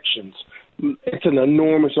deflections. It's an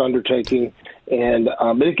enormous undertaking. And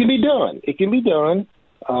but it can be done. It can be done.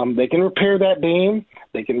 They can repair that beam.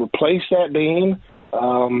 They can replace that beam.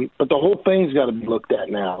 But the whole thing's got to be looked at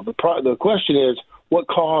now. The question is, what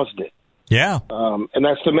caused it? Yeah. And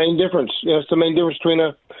that's the main difference. That's the main difference between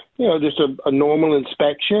just a normal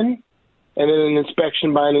inspection and then an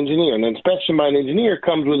inspection by an engineer. An inspection by an engineer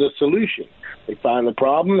comes with a solution. They find the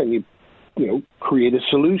problem and you create a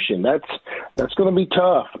solution. That's going to be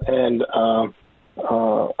tough. And I'm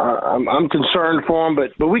concerned for them,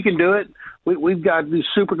 but we can do it. We've got these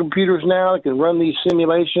supercomputers now that can run these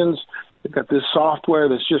simulations. We've got this software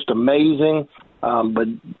that's just amazing. But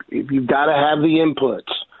you've got to have the inputs.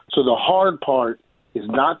 So the hard part is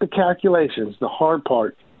not the calculations. The hard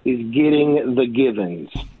part is getting the givens.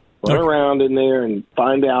 Run around in there and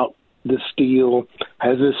find out the steel.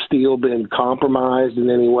 Has this steel been compromised in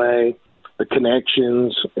any way? The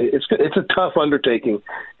connections. It's a tough undertaking,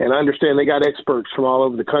 and I understand they got experts from all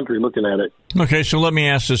over the country looking at it. Okay, so let me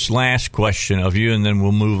ask this last question of you, and then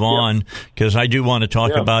we'll move on, because I do want to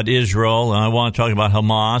talk about Israel, and I want to talk about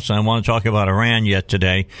Hamas, and I want to talk about Iran yet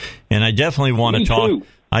today, and I definitely want to talk. Too.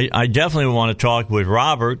 I definitely want to talk with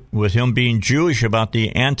Robert, with him being Jewish, about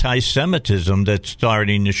the anti-Semitism that's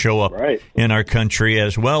starting to show up in our country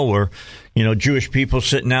as well, where, Jewish people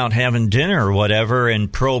sitting out having dinner or whatever,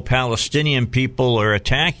 and pro-Palestinian people are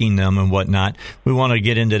attacking them and whatnot. We want to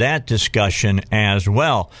get into that discussion as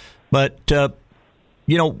well. But,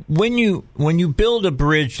 when you build a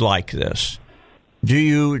bridge like this, do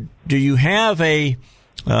you have a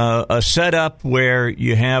a setup where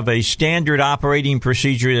you have a standard operating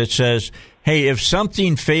procedure that says, hey, if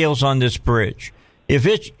something fails on this bridge, if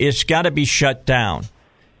it's got to be shut down.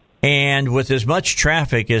 And with as much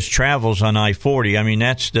traffic as travels on I-40, I mean,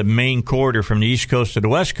 that's the main corridor from the East Coast to the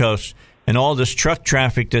West Coast, and all this truck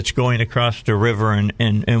traffic that's going across the river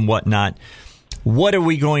and whatnot, what are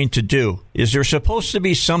we going to do? Is there supposed to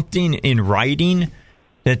be something in writing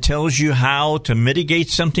that tells you how to mitigate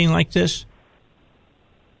something like this?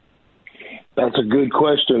 That's a good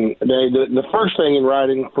question. The first thing in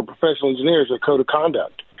writing for professional engineers is a code of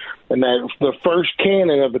conduct. And that the first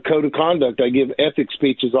canon of the code of conduct, I give ethics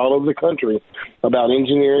speeches all over the country about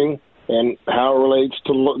engineering and how it relates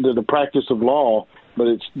to the practice of law. But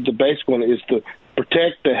it's the basic one is to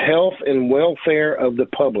protect the health and welfare of the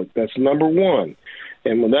public. That's number one.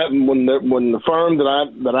 And when the firm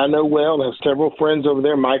that I know well and have several friends over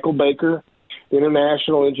there, Michael Baker,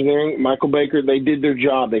 International Engineering, Michael Baker, they did their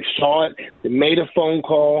job. They saw it. They made a phone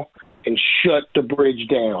call and shut the bridge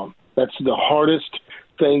down. That's the hardest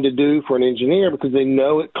thing to do for an engineer because they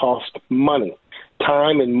know it costs money,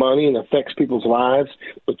 time and money, and affects people's lives.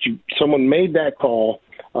 But someone made that call,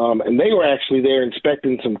 and they were actually there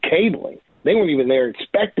inspecting some cabling. They weren't even there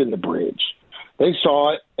inspecting the bridge. They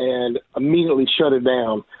saw it and immediately shut it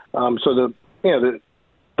down. So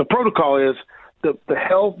the protocol is the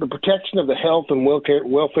protection of the health and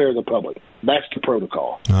welfare of the public. That's the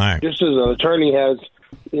protocol. All right. Just as an attorney has.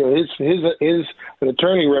 An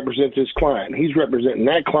attorney represents his client. He's representing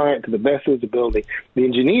that client to the best of his ability. The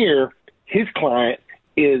engineer, his client,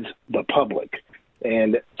 is the public,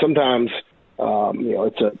 and sometimes,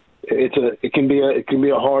 it can be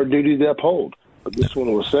a hard duty to uphold. But this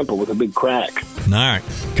one was simple with a big crack. All right,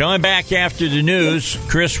 coming back after the news,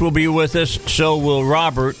 Chris will be with us. So will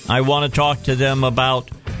Robert. I want to talk to them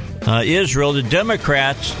about Israel. The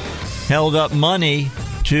Democrats held up money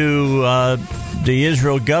to the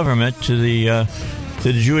Israel government, to the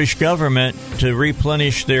Jewish government, to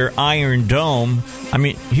replenish their Iron Dome. I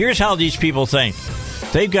mean, here's how these people think.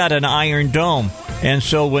 They've got an Iron Dome. And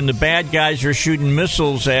so when the bad guys are shooting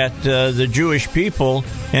missiles at the Jewish people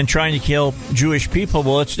and trying to kill Jewish people,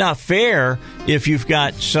 well, it's not fair if you've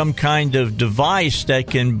got some kind of device that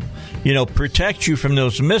can, protect you from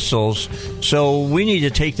those missiles. So we need to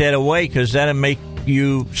take that away because that'll make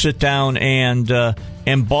you sit down and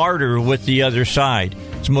barter with the other side.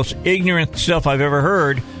 It's the most ignorant stuff I've ever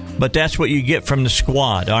heard, but that's what you get from the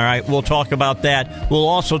squad. All right, we'll talk about that. We'll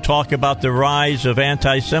also talk about the rise of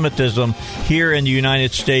anti-Semitism here in the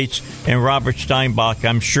United States, and Robert Steinbach,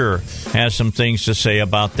 I'm sure, has some things to say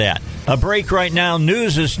about that. A break right now.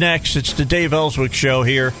 News is next. It's the Dave Elswick Show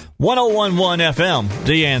here, 101.1 FM,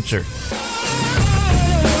 The Answer.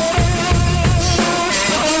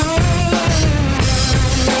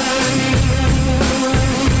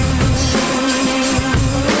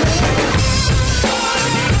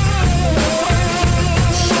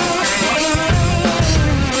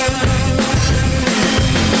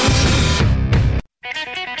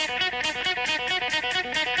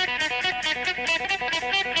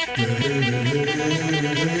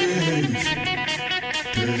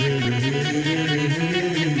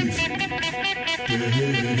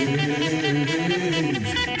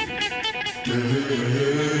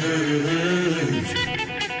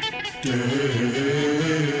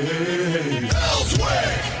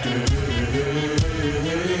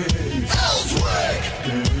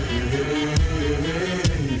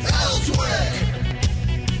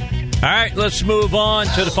 All right, let's move on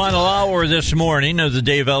to the final hour this morning of the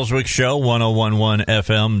Dave Elswick Show, 101.1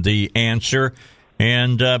 FM, The Answer.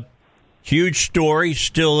 And huge story,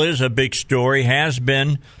 still is a big story, has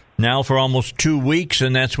been now for almost 2 weeks,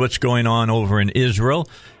 and that's what's going on over in Israel.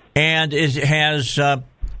 And it has,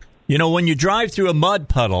 when you drive through a mud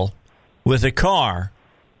puddle with a car,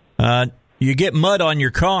 you get mud on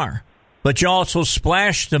your car, but you also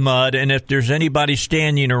splash the mud, and if there's anybody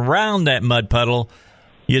standing around that mud puddle,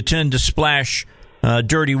 you tend to splash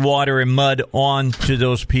dirty water and mud onto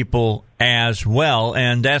those people as well.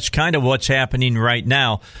 And that's kind of what's happening right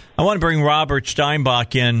now. I want to bring Robert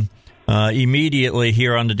Steinbach in immediately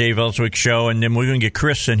here on the Dave Elswick Show, and then we're going to get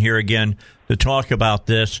Chris in here again to talk about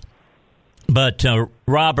this. But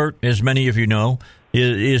Robert, as many of you know,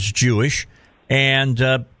 is Jewish,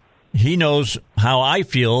 and he knows how I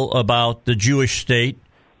feel about the Jewish state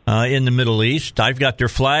in the Middle East. I've got their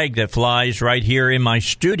flag that flies right here in my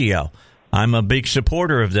studio. I'm a big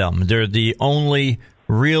supporter of them. They're the only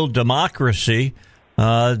real democracy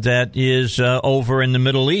that is over in the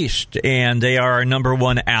Middle East, and they are our number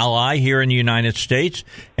one ally here in the United States,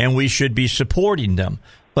 and we should be supporting them.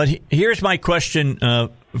 But here's my question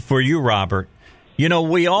for you, Robert.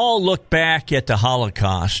 we all look back at the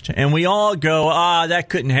Holocaust, and we all go, that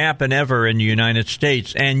couldn't happen ever in the United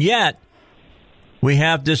States. And yet, we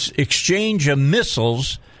have this exchange of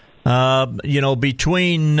missiles,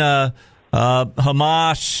 between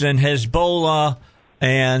Hamas and Hezbollah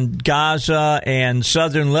and Gaza and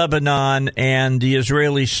southern Lebanon and the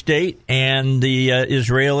Israeli state. And the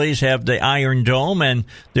Israelis have the Iron Dome, and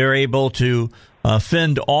they're able to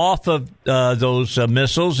fend off of those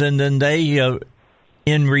missiles, and then they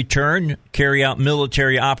in return carry out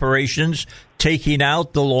military operations, taking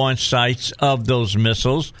out the launch sites of those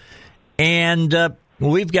missiles. And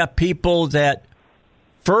we've got people that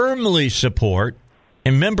firmly support,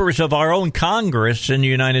 and members of our own Congress in the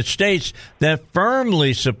United States that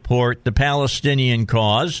firmly support the Palestinian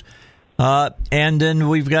cause. And then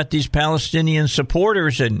we've got these Palestinian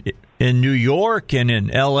supporters in New York and in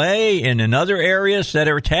L.A. and in other areas that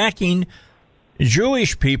are attacking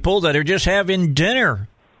Jewish people that are just having dinner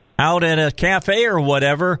out at a cafe or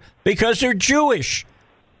whatever because they're Jewish.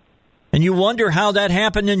 And you wonder how that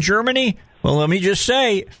happened in Germany? Well, let me just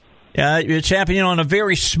say, it's happening on a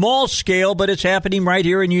very small scale, but it's happening right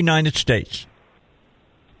here in the United States.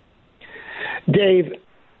 Dave,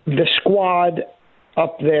 the squad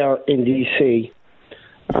up there in D.C.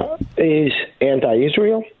 Is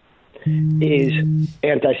anti-Israel, is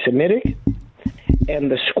anti-Semitic, and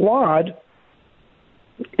the squad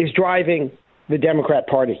is driving the Democrat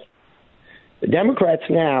Party. The Democrats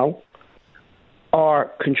now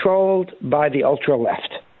are controlled by the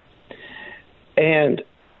ultra-left. And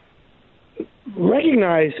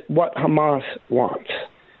recognize what Hamas wants.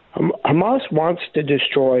 Hamas wants to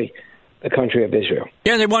destroy the country of Israel.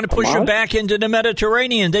 Yeah, they want to push them back into the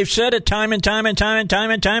Mediterranean. They've said it time and time and time and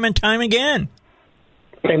time and time and time again.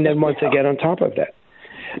 And then once again on top of that,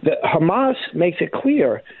 the Hamas makes it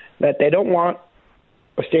clear that they don't want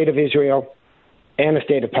a state of Israel and a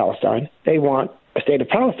state of Palestine. They want a state of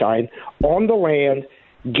Palestine on the land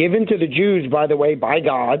given to the Jews, by the way, by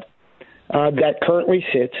God, that currently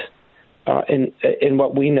sits in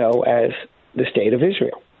what we know as the state of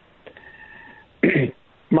Israel.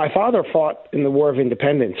 My father fought in the War of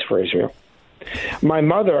Independence for Israel. My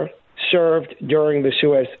mother served during the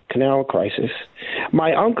Suez Canal crisis.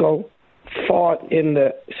 My uncle fought in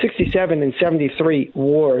the 67 and 73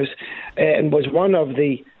 wars and was one of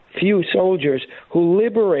the few soldiers who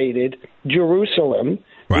liberated Jerusalem,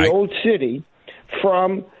 right, the old city,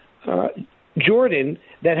 from Jordan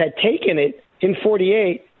that had taken it in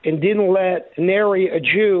 48 and didn't let nary a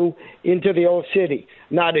Jew into the old city.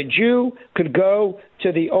 Not a Jew could go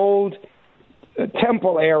to the old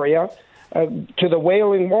temple area, to the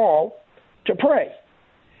Wailing Wall, to pray.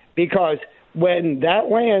 Because when that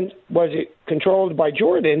land was controlled by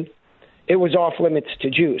Jordan, it was off limits to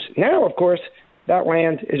Jews. Now, of course, that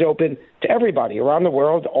land is open to everybody around the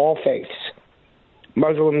world, all faiths.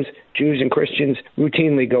 Muslims, Jews, and Christians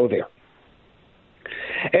routinely go there.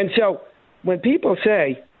 And so when people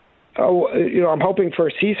say, I'm hoping for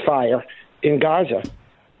a ceasefire in Gaza,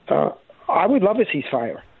 I would love a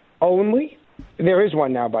ceasefire. Only, there is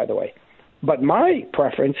one now, by the way. But my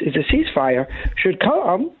preference is a ceasefire should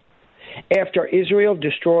come after Israel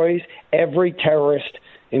destroys every terrorist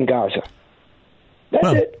in Gaza. That's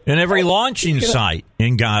it. And every launching site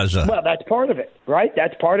in Gaza. Well, that's part of it, right?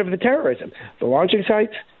 That's part of the terrorism. The launching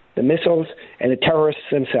sites, the missiles, and the terrorists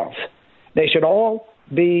themselves. They should all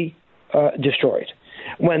be destroyed.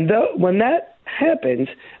 When that happens,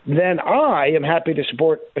 then I am happy to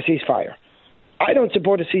support a ceasefire. I don't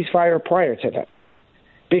support a ceasefire prior to that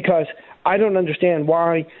because I don't understand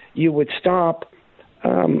why you would stop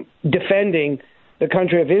defending the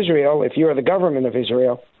country of Israel, if you're the government of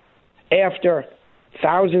Israel, after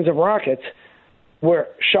thousands of rockets were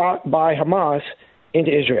shot by Hamas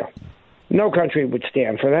into Israel. No country would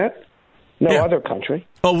stand for that. No other country.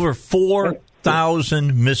 Over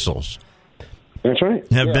 4,000 missiles. That's right.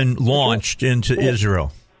 Have been launched into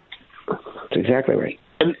Israel. That's exactly right.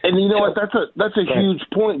 And you know what? That's a huge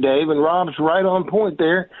point, Dave. And Rob's right on point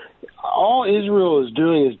there. All Israel is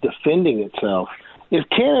doing is defending itself. If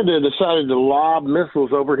Canada decided to lob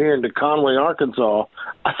missiles over here into Conway, Arkansas,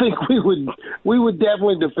 I think we would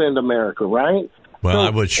definitely defend America, right? Well, I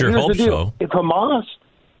would sure hope so. If Hamas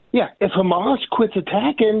quits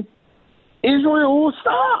attacking, Israel will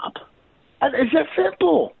stop. It's that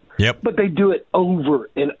simple. Yep. But they do it over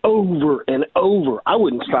and over and over. I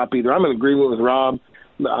wouldn't stop either. I'm in agreement with Rob.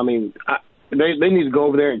 I mean, they need to go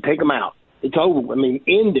over there and take them out. It's over. I mean,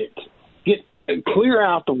 end it. Clear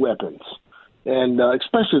out the weapons. And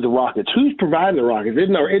especially the rockets. Who's providing the rockets?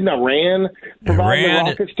 Isn't Iran providing the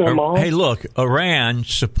rockets to Hamas? Hey, look, Iran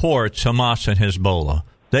supports Hamas and Hezbollah.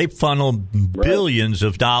 They funnel billions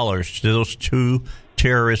of dollars to those two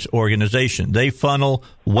terrorist organizations. They funnel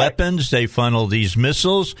weapons. They funnel these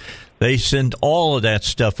missiles. They send all of that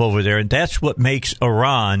stuff over there, and that's what makes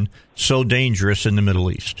Iran so dangerous in the Middle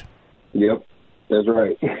East. Yep, that's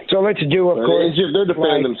right. So let's do, of course, they're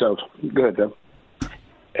defending themselves. Go ahead, Tim.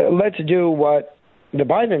 Let's do what the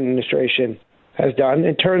Biden administration has done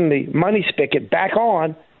and turn the money spigot back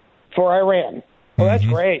on for Iran. Oh, that's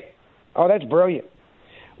great. Oh, that's brilliant.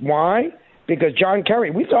 Why? Because John Kerry,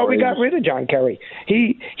 we thought we got rid of John Kerry.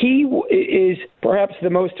 He is perhaps the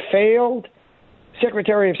most failed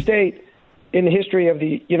Secretary of State in the history of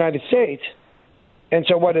the United States. And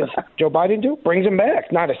so what does Joe Biden do? Brings him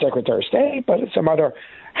back. Not a Secretary of State, but some other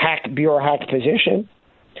bureau hack position.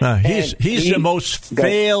 He's the most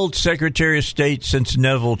failed Secretary of State since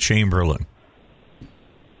Neville Chamberlain.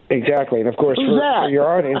 Exactly. And, of course, for your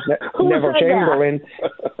audience, Neville Chamberlain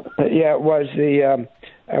was the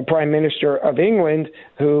Prime Minister of England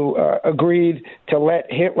who agreed to let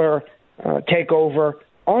Hitler take over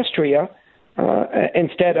Austria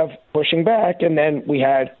instead of pushing back, and then we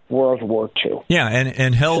had World War II. Yeah,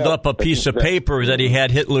 and held up a piece of paper that he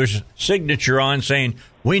had Hitler's signature on saying,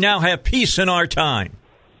 "We now have peace in our time."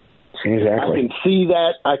 Exactly.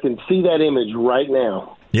 I can see that image right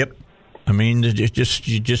now. Yep. I mean, you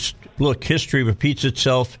just look, history repeats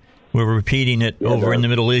itself. We're repeating it over in the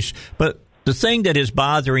Middle East. But the thing that is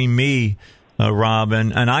bothering me, Rob,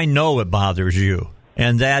 and I know it bothers you,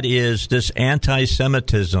 and that is this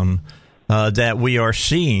anti-Semitism that we are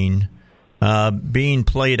seeing being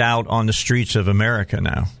played out on the streets of America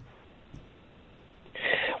now.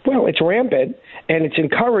 Well, it's rampant, and it's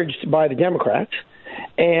encouraged by the Democrats,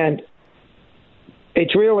 and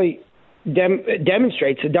it's really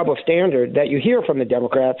demonstrates the double standard that you hear from the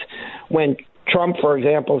Democrats when Trump, for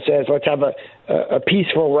example, says, let's have a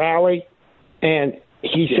peaceful rally, and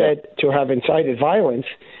he said to have incited violence,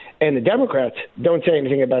 and the Democrats don't say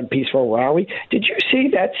anything about a peaceful rally. Did you see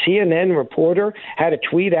that CNN reporter had a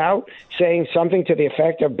tweet out saying something to the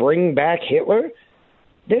effect of bring back Hitler?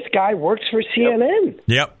 This guy works for CNN.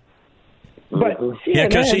 Yep. But yeah,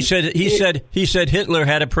 because he said Hitler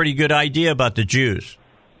had a pretty good idea about the Jews.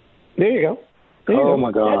 There you go.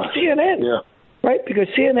 My God. That's CNN. Yeah. Right? Because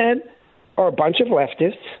CNN are a bunch of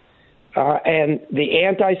leftists, and the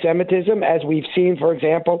anti-Semitism, as we've seen, for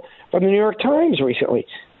example, from the New York Times recently.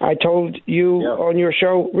 I told you on your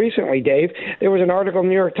show recently, Dave, there was an article in the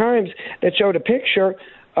New York Times that showed a picture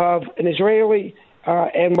of an Israeli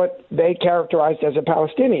and what they characterized as a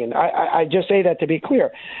Palestinian. I just say that to be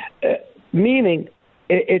clear, meaning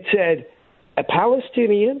it said a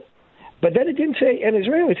Palestinian, but then it didn't say an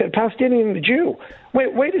Israeli. It said Palestinian and a Jew.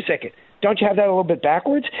 Wait a second. Don't you have that a little bit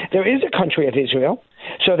backwards? There is a country of Israel,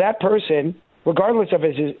 so that person, regardless of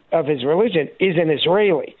his religion, is an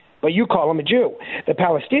Israeli, but you call him a Jew. The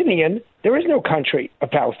Palestinian, there is no country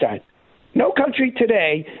of Palestine. No country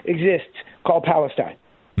today exists called Palestine.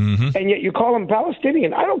 Mm-hmm. And yet you call him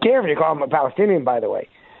Palestinian. I don't care if you call him a Palestinian, by the way.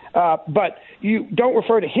 But you don't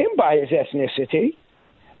refer to him by his ethnicity,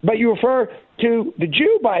 but you refer to the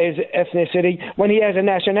Jew by his ethnicity when he has a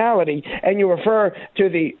nationality, and you refer to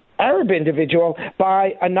the Arab individual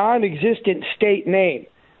by a non-existent state name.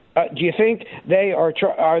 Do you think they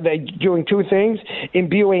are they doing two things,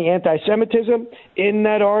 imbuing anti-Semitism in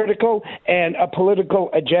that article and a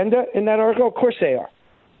political agenda in that article? Of course they are,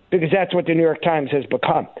 because that's what the New York Times has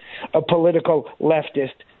become, a political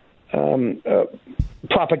leftist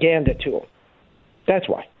propaganda tool. That's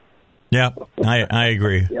why. Yeah, I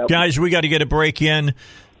agree. Yep. Guys, we got to get a break in.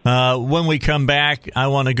 When we come back, I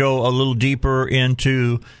want to go a little deeper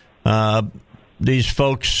into these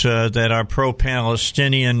folks that are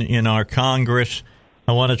pro-Palestinian in our Congress.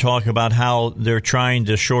 I want to talk about how they're trying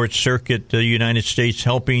to short-circuit the United States,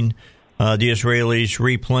 helping the Israelis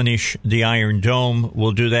replenish the Iron Dome.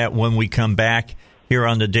 We'll do that when we come back here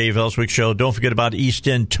on the Dave Elswick Show. Don't forget about East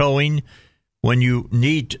End Towing. When you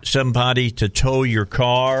need somebody to tow your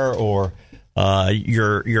car or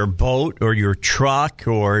your boat or your truck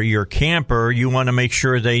or your camper, you want to make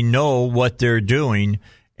sure they know what they're doing.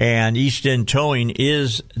 And East End Towing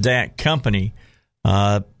is that company.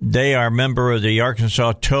 They are a member of the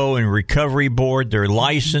Arkansas Tow and Recovery Board. They're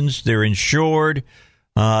licensed. They're insured.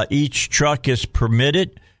 Each truck is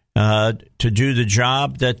permitted to do the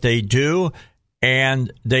job that they do,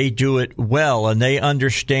 and they do it well. And they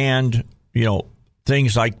understand,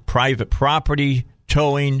 things like private property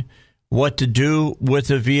towing, what to do with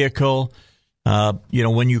a vehicle.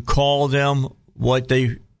 When you call them, what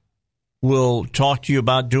they will talk to you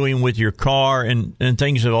about doing with your car and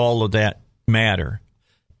things of all of that matter.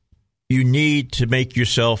 You need to make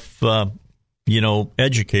yourself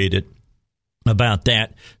educated about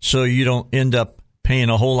that so you don't end up paying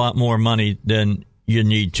a whole lot more money than you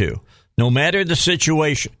need to. No matter the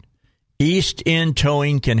situation, East End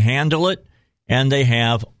Towing can handle it, and they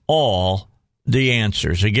have all the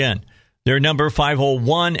answers. Again, their number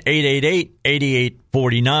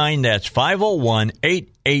 501-888-8849. That's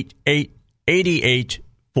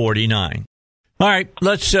 501-888-8849. All right,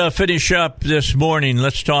 let's finish up this morning.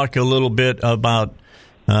 Let's talk a little bit about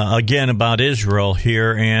Israel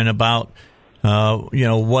here and about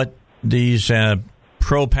what these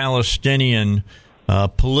pro-Palestinian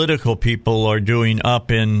political people are doing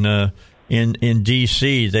up in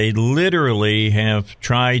D.C. They literally have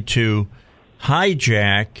tried to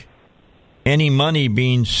hijack any money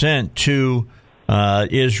being sent to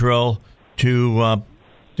Israel to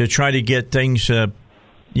try to get things, their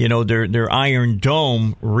Iron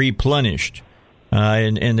Dome replenished.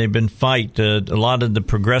 And they've been fighting. A lot of the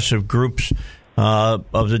progressive groups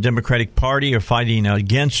of the Democratic Party are fighting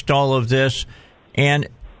against all of this. And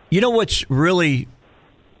you know what's really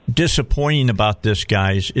disappointing about this,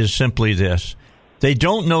 guys, is simply this. They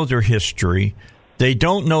don't know their history. They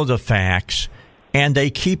don't know the facts. And they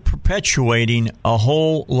keep perpetuating a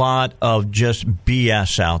whole lot of just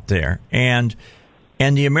BS out there. And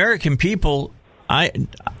the American people,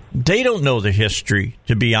 they don't know the history,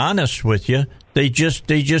 to be honest with you. They just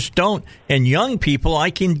don't. And young people,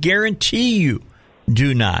 I can guarantee you,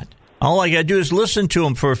 do not. All I got to do is listen to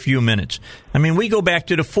them for a few minutes. I mean, we go back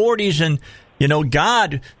to the 40s, and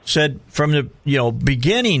God said from the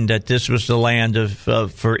beginning that this was the land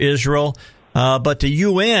for Israel. But the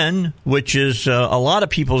UN, which is a lot of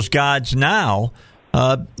people's gods now,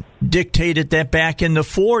 dictated that back in the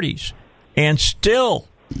 40s. And still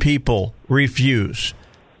people refuse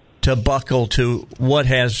to buckle to what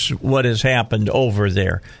has happened over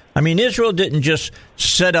there. I mean, Israel didn't just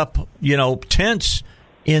set up, tents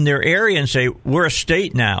in their area and say, we're a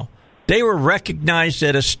state now. They were recognized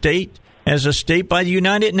as a state by the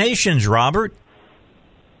United Nations, Robert.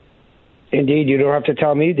 Indeed, you don't have to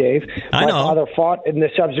tell me, Dave. I know. My father fought in the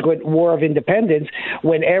subsequent War of Independence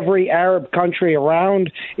when every Arab country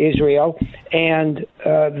around Israel and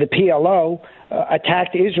the PLO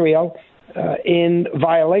attacked Israel in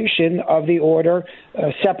violation of the order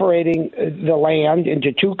separating the land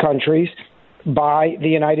into two countries by the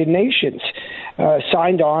United Nations,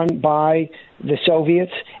 signed on by the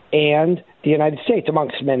Soviets and the United States,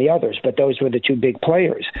 amongst many others, but those were the two big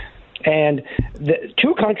players. And the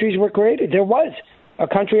two countries were created. There was a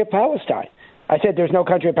country of Palestine. I said there's no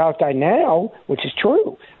country of Palestine now, which is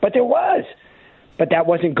true, but there was. But that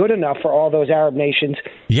wasn't good enough for all those Arab nations.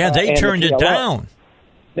 Yeah, they turned it down.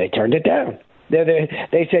 They turned it down.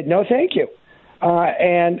 They said, no, thank you.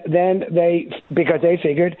 And then because they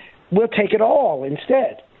figured, we'll take it all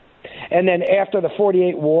instead. And then after the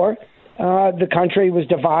 48 war, the country was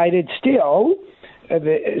divided still.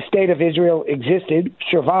 The state of Israel existed,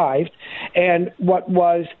 survived, and what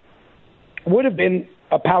would have been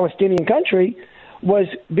a Palestinian country was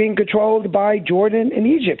being controlled by Jordan and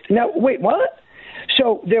Egypt. Now, wait, what?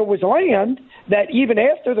 So there was land that even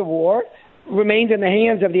after the war remained in the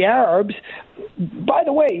hands of the Arabs, by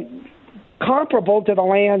the way, comparable to the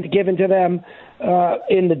land given to them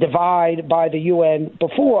in the divide by the UN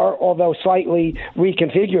before, although slightly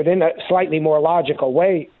reconfigured in a slightly more logical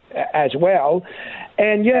way as well.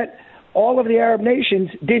 And yet all of the Arab nations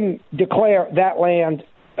didn't declare that land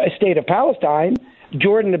a state of Palestine.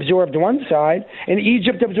 Jordan absorbed one side and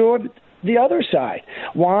Egypt absorbed the other side.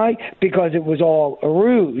 Why? Because it was all a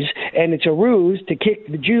ruse, and it's a ruse to kick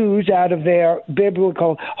the Jews out of their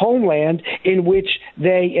biblical homeland in which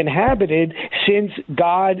they inhabited since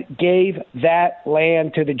God gave that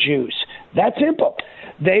land to the Jews. That's simple.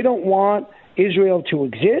 They don't want Israel to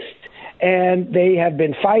exist, and they have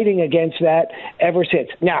been fighting against that ever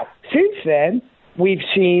since. Now, since then, we've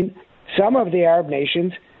seen some of the Arab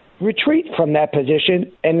nations retreat from that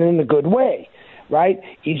position, and in a good way, right?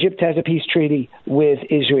 Egypt has a peace treaty with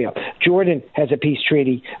Israel. Jordan has a peace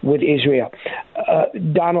treaty with Israel.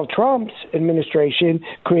 Donald Trump's administration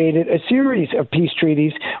created a series of peace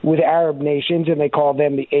treaties with Arab nations, and they call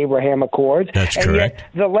them the Abraham Accords. That's and correct.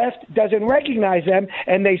 Yet the left doesn't recognize them,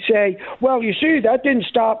 and they say, well, you see, that didn't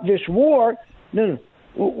stop this war. No.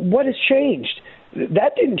 What has changed?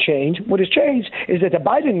 That didn't change. What has changed is that the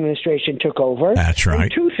Biden administration took over. That's right.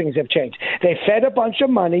 And two things have changed. They fed a bunch of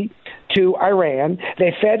money to Iran.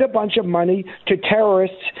 They fed a bunch of money to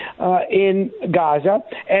terrorists in Gaza.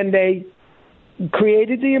 And they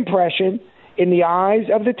created the impression in the eyes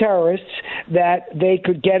of the terrorists that they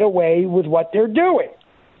could get away with what they're doing.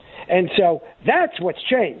 And so that's what's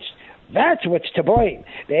changed. That's what's to blame.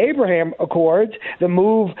 The Abraham Accords, the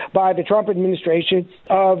move by the Trump administration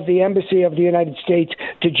of the Embassy of the United States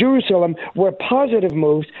to Jerusalem were positive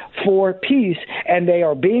moves for peace, and they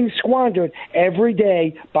are being squandered every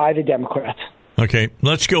day by the Democrats. Okay,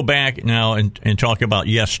 let's go back now and talk about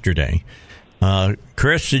yesterday.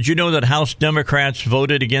 Chris, did you know that House Democrats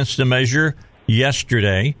voted against the measure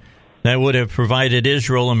yesterday that would have provided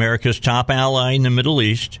Israel, America's top ally in the Middle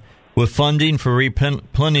East, with funding for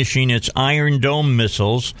replenishing its Iron Dome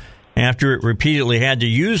missiles after it repeatedly had to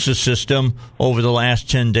use the system over the last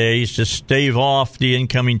 10 days to stave off the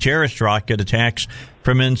incoming terrorist rocket attacks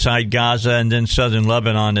from inside Gaza and then southern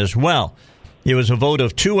Lebanon as well? It was a vote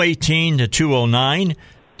of 218 to 209.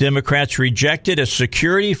 Democrats rejected a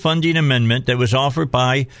security funding amendment that was offered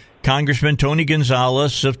by Congressman Tony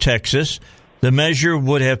Gonzalez of Texas. The measure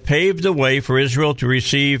would have paved the way for Israel to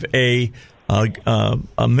receive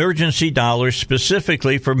emergency dollars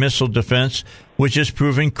specifically for missile defense, which is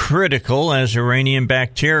proving critical as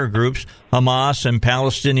Iranian-backed terror groups Hamas and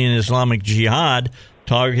Palestinian Islamic Jihad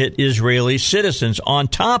target Israeli citizens. On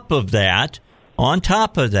top of that,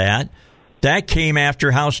 that came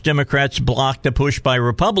after House Democrats blocked a push by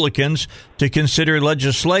Republicans to consider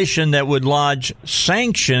legislation that would lodge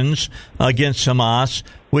sanctions against Hamas,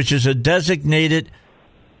 which is a designated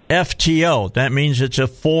FTO. That means it's a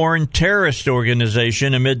foreign terrorist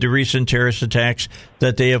organization amid the recent terrorist attacks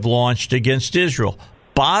that they have launched against Israel.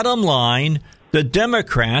 Bottom line, the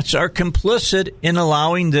Democrats are complicit in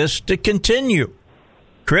allowing this to continue.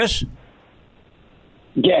 Chris?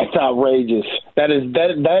 Yeah, it's outrageous.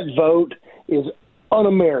 That vote is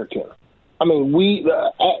un-American. I mean,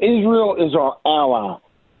 Israel is our ally,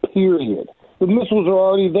 period. The missiles are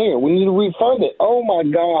already there. We need to refund it. Oh, my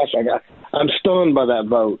gosh. I'm stunned by that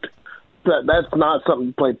vote. That's not something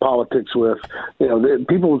to play politics with. You know,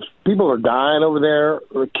 people are dying over there.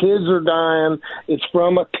 The kids are dying. It's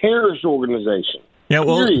from a terrorist organization. Yeah,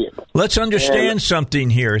 well, let's understand something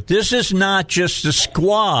here. This is not just the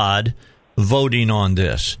squad voting on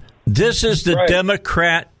this. This is the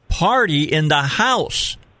Democrat Party in the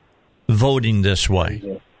House voting this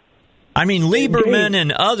way. I mean, Lieberman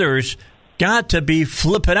and others got to be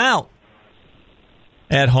flipping out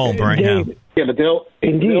at home right now. Yeah, but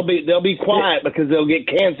they'll be quiet because they'll get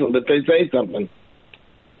canceled if they say something.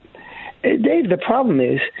 Dave, the problem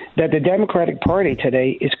is that the Democratic Party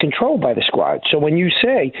today is controlled by the squad. So when you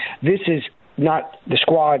say this is not the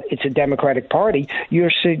squad, it's a Democratic Party,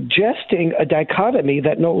 you're suggesting a dichotomy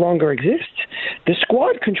that no longer exists. The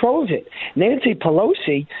squad controls it. Nancy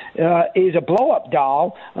Pelosi is a blow-up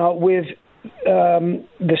doll with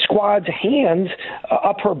the squad's hands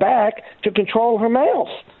up her back to control her mouth.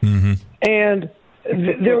 Mm-hmm. And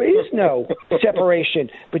there is no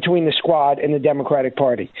separation between the squad and the Democratic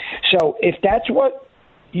Party. So if that's what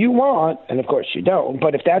you want, and of course you don't,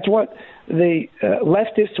 but if that's what the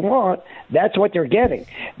leftists want, that's what they're getting.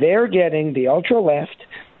 They're getting the ultra-left,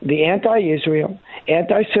 the anti-Israel,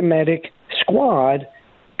 anti-Semitic squad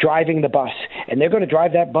driving the bus. And they're going to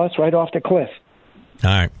drive that bus right off the cliff. All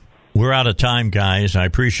right. We're out of time, guys. I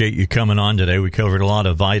appreciate you coming on today. We covered a lot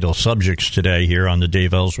of vital subjects today here on the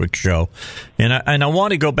Dave Elswick Show. And I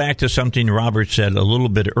want to go back to something Robert said a little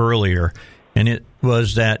bit earlier, and it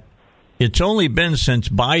was that it's only been since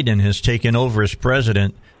Biden has taken over as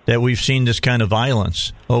president that we've seen this kind of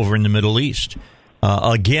violence over in the Middle East.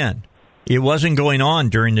 Again, it wasn't going on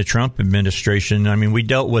during the Trump administration. I mean, we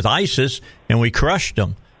dealt with ISIS, and we crushed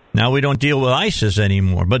them. Now we don't deal with ISIS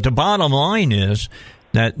anymore. But the bottom line is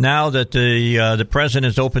that now that the president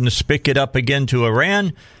has opened the spigot up again to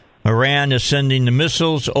Iran, Iran is sending the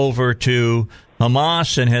missiles over to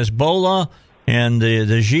Hamas and Hezbollah and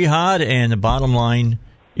the jihad, and the bottom line,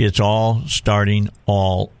 it's all starting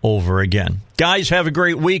all over again. Guys, have a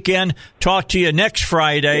great weekend. Talk to you next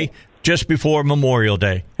Friday, just before Memorial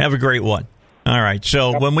Day. Have a great one. All right,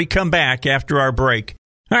 so when we come back after our break,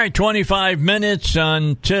 all right, 25 minutes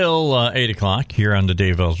until 8 o'clock here on the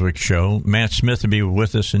Dave Elswick Show. Matt Smith will be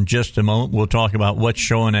with us in just a moment. We'll talk about what's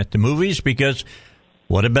showing at the movies, because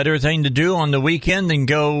what a better thing to do on the weekend than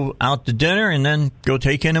go out to dinner and then go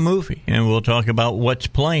take in a movie. And we'll talk about what's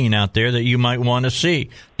playing out there that you might want to see.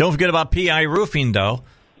 Don't forget about PI Roofing, though.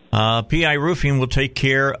 PI Roofing will take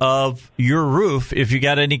care of your roof if you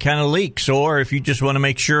got any kind of leaks, or if you just want to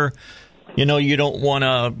make sure you don't want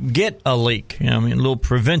to get a leak. I mean, a little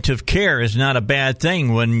preventive care is not a bad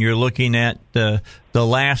thing when you're looking at the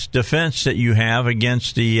last defense that you have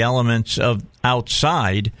against the elements of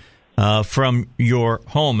outside from your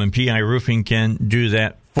home. And PI Roofing can do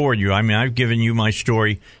that for you. I mean, I've given you my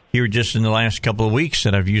story here just in the last couple of weeks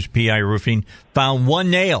that I've used PI Roofing. Found one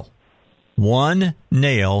nail one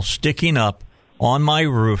nail sticking up on my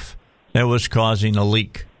roof that was causing a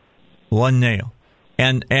leak. One nail.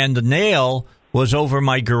 And the nail was over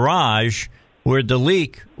my garage where the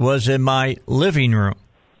leak was in my living room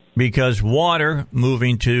because water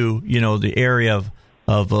moving to, the area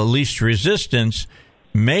of least resistance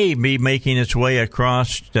may be making its way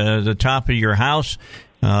across the top of your house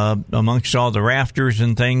amongst all the rafters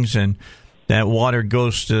and things, and that water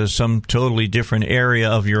goes to some totally different area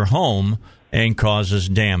of your home and causes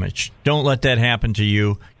damage. Don't let that happen to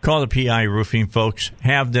you. Call the PI Roofing folks.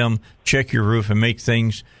 Have them check your roof and make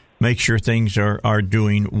sure things are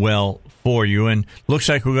doing well for you. And looks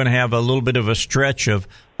like we're going to have a little bit of a stretch of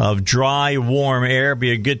dry, warm air.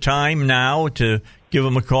 Be a good time now to give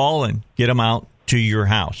them a call and get them out to your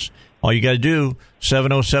house. All you got to do,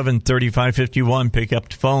 707-3551, pick up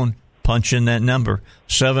the phone, punch in that number,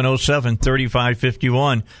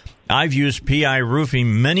 707-3551. I've used PI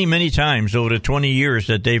Roofing many, many times over the 20 years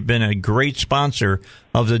that they've been a great sponsor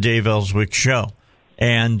of the Dave Elswick Show.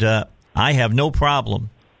 And I have no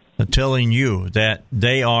problem telling you that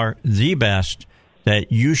they are the best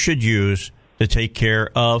that you should use to take care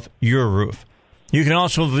of your roof. You can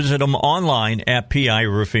also visit them online at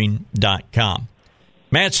piroofing.com.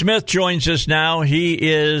 Matt Smith joins us now. He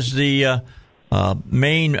is the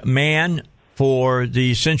main man for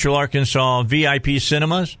the Central Arkansas VIP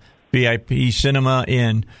Cinemas. VIP Cinema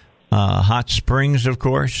in Hot Springs, of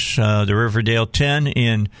course, the Riverdale 10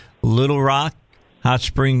 in Little Rock, not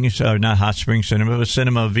Hot Springs Cinema, but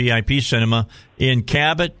Cinema VIP Cinema in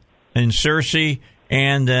Cabot and Searcy,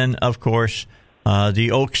 and then, of course,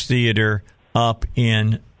 the Oaks Theater up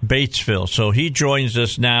in Batesville. So he joins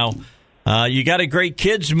us now. You got a great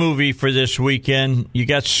kids movie for this weekend. You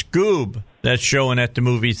got Scoob that's showing at the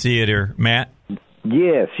movie theater, Matt.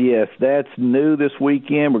 Yes, that's new this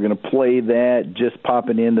weekend. We're going to play that, just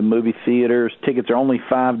popping into movie theaters. Tickets are only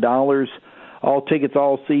 $5. All tickets,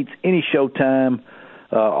 all seats, any showtime,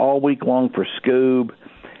 all week long for Scoob.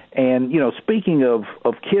 And, speaking of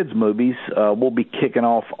kids' movies, we'll be kicking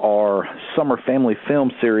off our Summer Family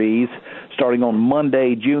Film Series starting on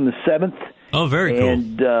Monday, June the 7th. Oh, very cool.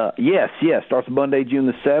 And, yes, starts Monday, June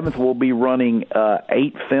the 7th. We'll be running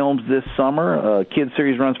 8 films this summer. Kids'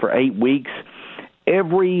 series runs for 8 weeks.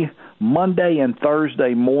 Every Monday and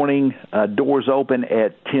Thursday morning, doors open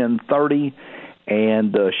at 10:30,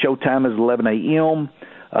 and showtime is 11 a.m.,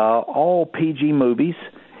 all PG movies.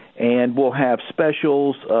 And we'll have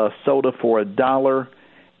specials, soda for $1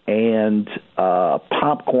 and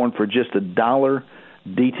popcorn for just $1.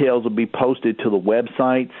 Details will be posted to the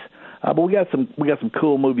websites. But we got some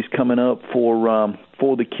cool movies coming up for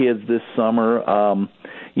the kids this summer.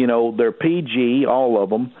 They're PG, all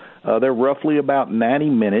of them. They're roughly about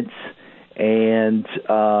 90 minutes, and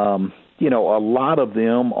a lot of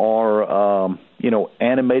them are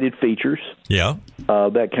animated features. Yeah,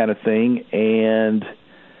 that kind of thing. And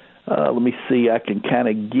let me see, I can kind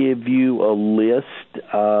of give you a list.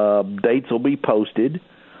 Dates will be posted,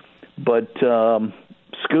 but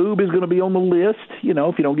Scoob is going to be on the list.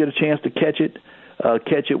 If you don't get a chance to catch it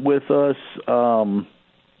with us,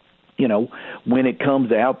 when it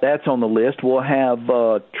comes out, that's on the list. We'll have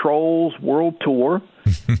Trolls World Tour.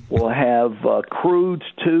 We'll have Croods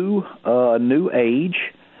 2, A New Age,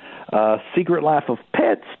 Secret Life of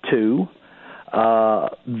Pets 2,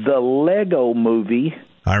 the Lego Movie.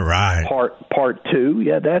 All right. Part 2,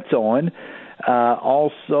 yeah, that's on.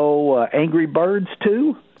 Also, Angry Birds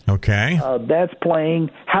 2. Okay. That's playing.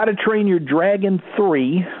 How to Train Your Dragon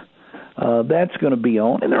 3. That's going to be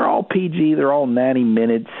on. And they're all PG. They're all 90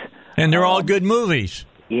 minutes. And they're all good movies.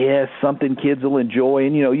 Yes, something kids will enjoy.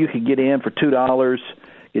 And, you can get in for $2,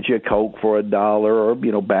 get you a Coke for $1, or,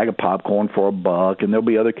 bag of popcorn for $1, and there'll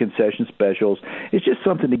be other concession specials. It's just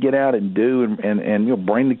something to get out and do and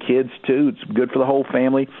bring the kids to. It's good for the whole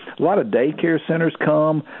family. A lot of daycare centers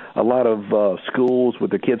come, a lot of schools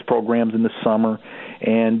with their kids' programs in the summer.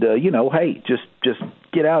 And, hey, just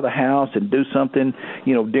get out of the house and do something,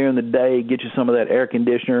 during the day, get you some of that air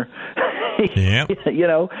conditioner. Yeah.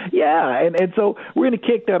 And so we're going to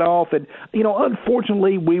kick that off. And,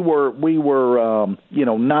 unfortunately, we were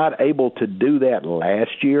not able to do that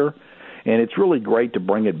last year. And it's really great to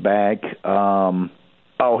bring it back.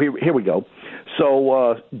 Here we go.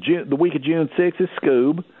 So the week of June 6th is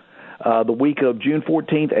Scoob. The week of June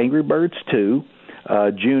 14th, Angry Birds 2.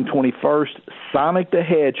 June 21st, Sonic the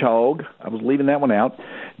Hedgehog. I was leaving that one out.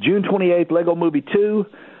 June 28th, Lego Movie 2.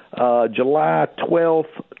 July 12th,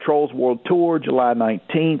 Trolls World Tour. July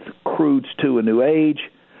 19th, Croods 2, A New Age.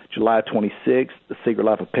 July 26th, The Secret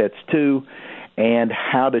Life of Pets 2. and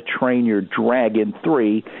How to Train Your Dragon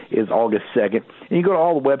 3 is August 2nd. And you go to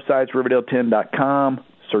all the websites, Riverdale10.com,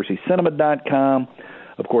 CerseiCinema.com,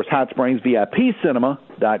 of course, Hot Springs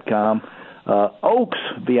VIPcinema.com, Oaks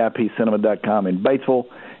VIPcinema.com in Batesville,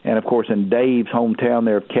 and, of course, in Dave's hometown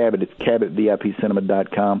there of Cabot, it's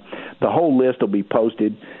CabotVIPcinema.com. The whole list will be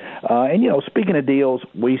posted. And, speaking of deals,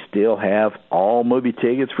 we still have all movie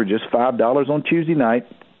tickets for just $5 on Tuesday night.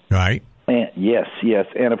 Right. And yes.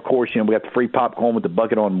 And, of course, we got the free popcorn with the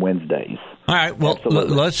bucket on Wednesdays. All right, well,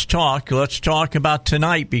 let's talk. Let's talk about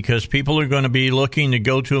tonight, because people are going to be looking to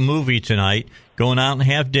go to a movie tonight, going out and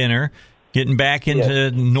have dinner, getting back into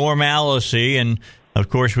normalcy. And, of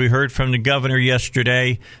course, we heard from the governor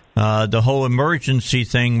yesterday the whole emergency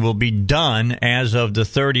thing will be done as of the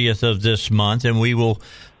 30th of this month, and we will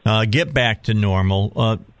get back to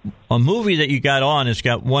normal. A movie that you got on has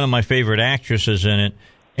got one of my favorite actresses in it,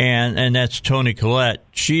 and that's Toni Collette.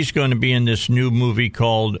 She's going to be in this new movie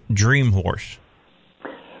called Dream Horse.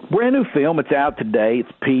 Brand new film. It's out today.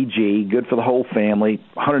 It's PG, good for the whole family.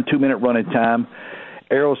 102-minute running time.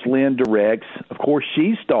 Eros Lynn directs. Of course,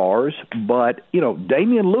 she stars, but,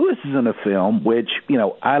 Damian Lewis is in the film, which,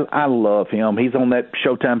 I love him. He's on that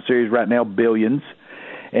Showtime series right now, Billions.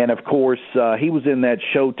 And, of course, he was in that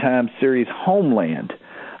Showtime series Homeland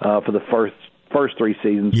for the first 3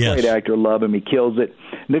 seasons. Yes. Great actor, love him. He kills it.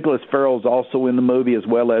 Nicholas Farrell's also in the movie, as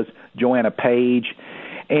well as Joanna Page.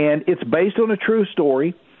 And it's based on a true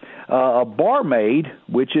story. A barmaid,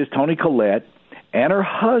 which is Toni Collette, and her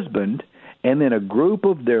husband, and then a group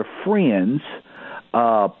of their friends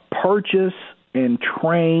purchase and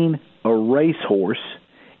train a racehorse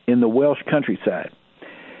in the Welsh countryside.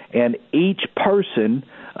 And each person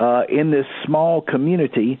in this small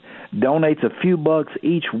community donates a few bucks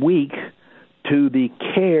each week to the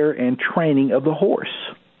care and training of the horse,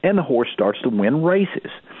 and the horse starts to win races.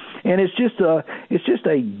 And it's just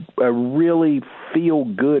a really feel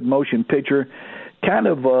good motion picture, kind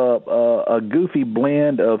of a goofy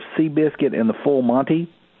blend of Seabiscuit and the Full Monty.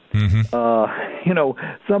 Mm-hmm.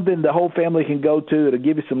 Something the whole family can go to. It'll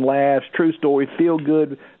give you some laughs. True story, feel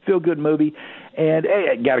good movie. And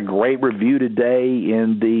it got a great review today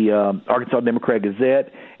in the Arkansas Democrat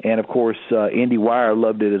Gazette. And, of course, IndieWire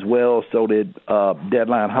loved it as well. So did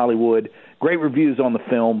Deadline Hollywood. Great reviews on the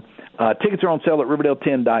film. Tickets are on sale at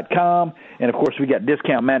Riverdale10.com. And, of course, we got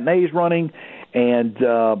discount matinees running. And,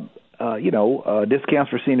 discounts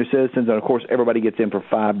for senior citizens. And, of course, everybody gets in for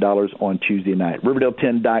 $5 on Tuesday night.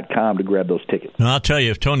 Riverdale10.com to grab those tickets. Now, I'll tell you,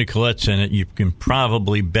 if Toni Collette's in it, you can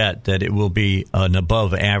probably bet that it will be an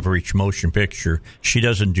above-average motion picture. She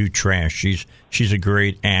doesn't do trash. She's a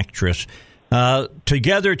great actress.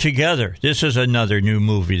 Together. This is another new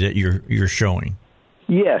movie that you're showing.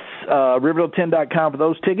 Yes, Riverdale10.com for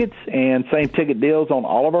those tickets, and same ticket deals on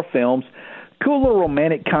all of our films. Cool little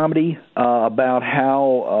romantic comedy about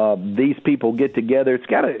how these people get together. It's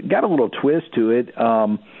got a little twist to it.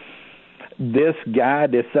 This guy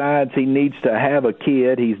decides he needs to have a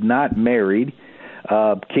kid. He's not married.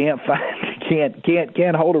 Can't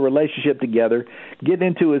hold a relationship together. Getting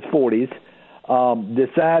into his 40s.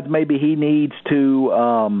 Decides maybe he needs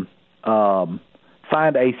to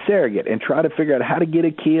find a surrogate and try to figure out how to get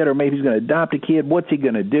a kid, or maybe he's going to adopt a kid. What's he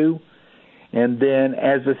going to do? And then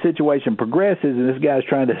as the situation progresses and this guy's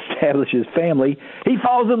trying to establish his family, he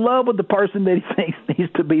falls in love with the person that he thinks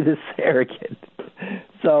needs to be the surrogate.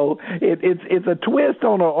 So it's a twist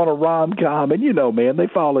on a rom-com. And, man, they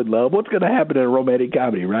fall in love. What's going to happen in a romantic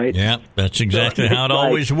comedy, right? Yeah, that's exactly how it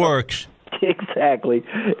always works. Exactly.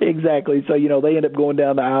 So, they end up going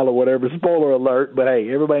down the aisle or whatever. Spoiler alert, but,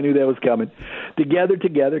 hey, everybody knew that was coming. Together.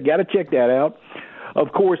 Got to check that out.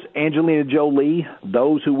 Of course, Angelina Jolie,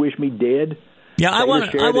 Those Who Wish Me Dead. Yeah, I want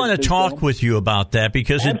to talk with you about that,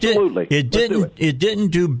 because it didn't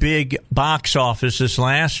do big box office this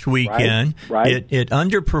last weekend. Right. It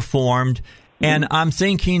underperformed, and I'm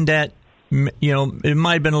thinking that it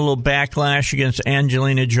might have been a little backlash against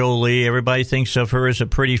Angelina Jolie. Everybody thinks of her as a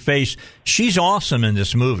pretty face. She's awesome in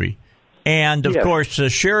this movie, and of course,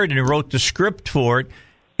 Sheridan wrote the script for it,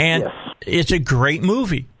 and it's a great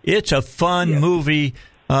movie. It's a fun movie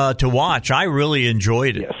to watch. I really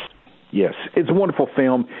enjoyed it. Yes, it's a wonderful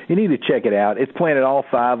film. You need to check it out. It's playing at all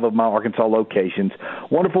 5 of my Arkansas locations.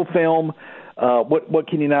 Wonderful film. What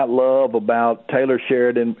can you not love about Taylor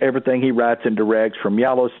Sheridan? Everything he writes and directs, from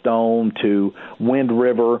Yellowstone to Wind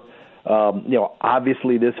River.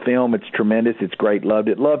 Obviously this film, it's tremendous. It's great. Loved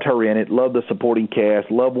it. Loved her in it. Loved the supporting cast.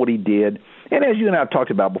 Loved what he did. And as you and I have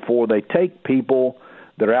talked about before, they take people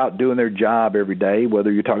that are out doing their job every day,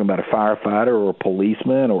 whether you're talking about a firefighter or a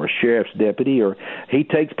policeman or a sheriff's deputy, or he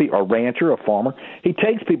takes people, a rancher, a farmer. He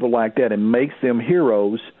takes people like that and makes them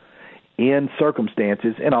heroes in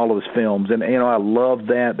circumstances in all of his films. And, I love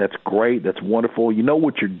that. That's great. That's wonderful. You know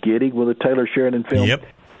what you're getting with a Taylor Sheridan film? Yep.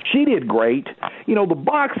 She did great. The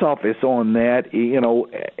box office on that,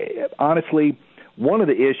 honestly, one of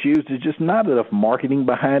the issues is just not enough marketing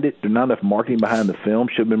behind it. There's not enough marketing behind the film.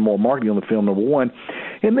 Should have been more marketing on the film, number one.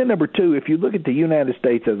 And then number two, if you look at the United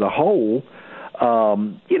States as a whole,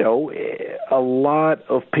 a lot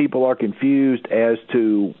of people are confused as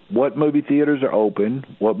to what movie theaters are open,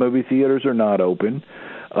 what movie theaters are not open,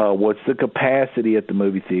 what's the capacity at the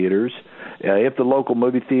movie theaters. If the local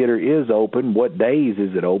movie theater is open, what days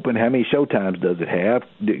is it open? How many showtimes does it have?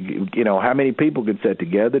 How many people can sit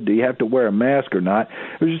together? Do you have to wear a mask or not?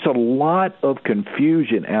 There's just a lot of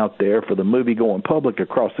confusion out there for the movie-going public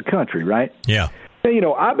across the country, right? Yeah.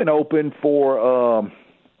 I've been open for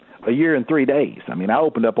a year and 3 days. I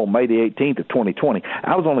opened up on May the 18th of 2020.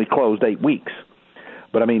 I was only closed 8 weeks.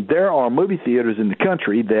 But, there are movie theaters in the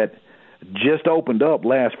country that just opened up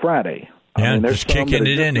last Friday. Just kicking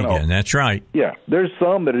it in again. That's right. Yeah, there's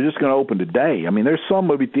some that are just going to open today. There's some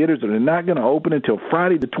movie theaters that are not going to open until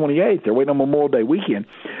Friday the 28th. They're waiting on Memorial Day weekend.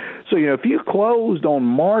 So, if you closed on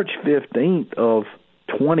March 15th of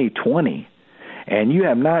 2020 and you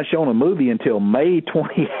have not shown a movie until May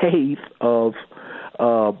 28th of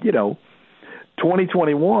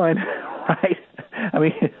 2021, right?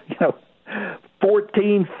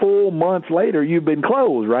 14 full months later, you've been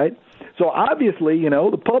closed, right? So obviously,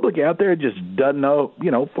 the public out there just doesn't know,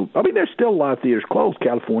 there's still a lot of theaters closed,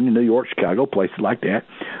 California, New York, Chicago, places like that.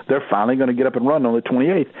 They're finally going to get up and run on the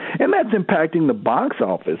 28th. And that's impacting the box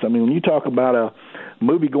office. When you talk about a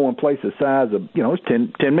movie-going place the size of,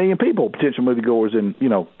 it's 10 million people, potential moviegoers in,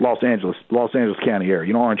 Los Angeles County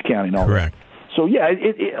area, Orange County and all Correct. that. So, yeah,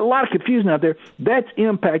 a lot of confusion out there. That's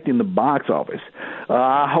impacting the box office.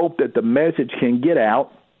 I hope that the message can get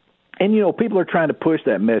out. And, people are trying to push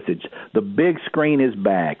that message. The big screen is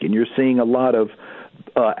back, and you're seeing a lot of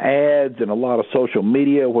ads and a lot of social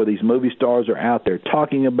media where these movie stars are out there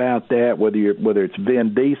talking about that, whether it's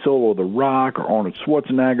Vin Diesel or The Rock or Arnold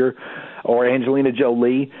Schwarzenegger or Angelina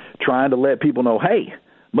Jolie, trying to let people know, hey,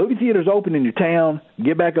 movie theaters open in your town.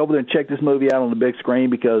 Get back over there and check this movie out on the big screen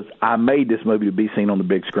because I made this movie to be seen on the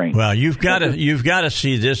big screen. Well, you've got to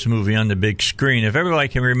see this movie on the big screen. If everybody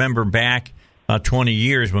can remember back 20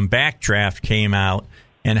 years when Backdraft came out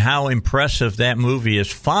and how impressive that movie is.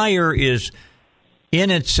 Fire is in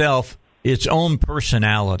itself its own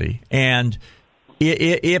personality, and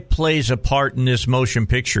it plays a part in this motion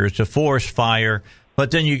picture. It's a forest fire,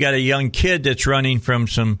 but then you got a young kid that's running from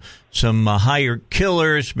some hired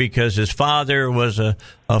killers because his father was a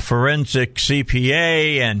forensic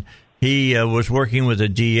CPA, and he was working with a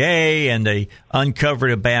DA, and they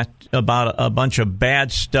uncovered about a bunch of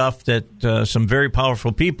bad stuff that some very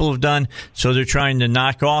powerful people have done. So they're trying to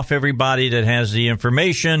knock off everybody that has the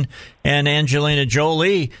information. And Angelina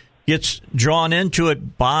Jolie gets drawn into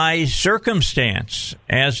it by circumstance,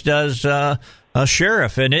 as does a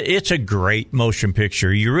sheriff. And it's a great motion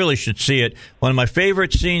picture. You really should see it. One of my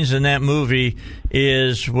favorite scenes in that movie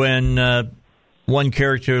is when one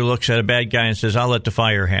character looks at a bad guy and says, "I'll let the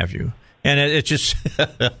fire have you." And it's just,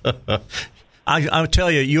 I'll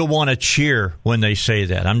tell you, you'll want to cheer when they say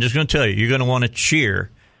that. I'm just going to tell you, you're going to want to cheer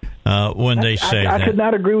when they say that. I could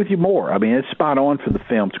not agree with you more. It's spot on for the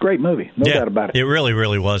film. It's a great movie. No doubt about it. It really,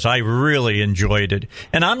 really was. I really enjoyed it.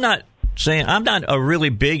 And I'm not a really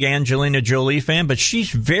big Angelina Jolie fan, but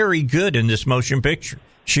she's very good in this motion picture.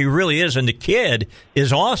 She really is. And the kid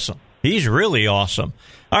is awesome. He's really awesome.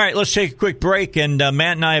 All right, let's take a quick break, and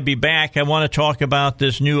Matt and I will be back. I want to talk about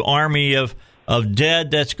this new Army of Dead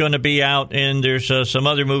that's going to be out, and there's some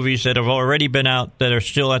other movies that have already been out that are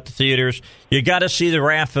still at the theaters. You got to see The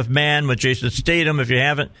Wrath of Man with Jason Statham. If you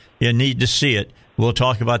haven't, you need to see it. We'll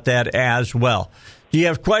talk about that as well. Do you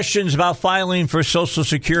have questions about filing for Social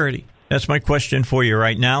Security? That's my question for you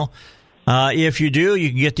right now. If you do,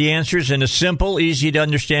 you can get the answers in a simple,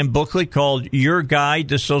 easy-to-understand booklet called Your Guide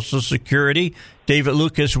to Social Security. David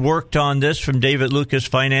Lucas worked on this from David Lucas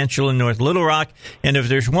Financial in North Little Rock. And if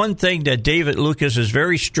there's one thing that David Lucas is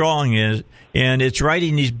very strong in, and it's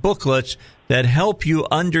writing these booklets that help you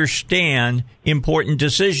understand important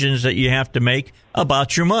decisions that you have to make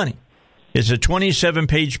about your money. It's a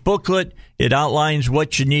 27-page booklet. It outlines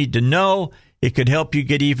what you need to know. It could help you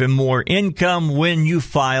get even more income when you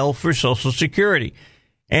file for Social Security.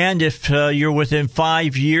 And if you're within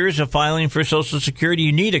 5 years of filing for Social Security,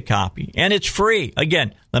 you need a copy. And it's free.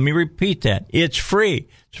 Again, let me repeat that. It's free.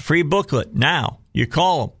 It's a free booklet. Now, You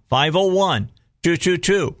call them,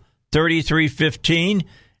 501-222-3315.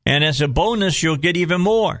 And as a bonus, you'll get even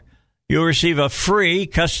more. You'll receive a free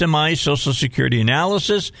customized Social Security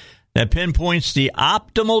analysis that pinpoints the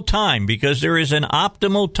optimal time, because there is an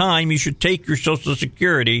optimal time you should take your Social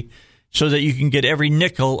Security so that you can get every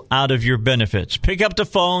nickel out of your benefits. Pick up the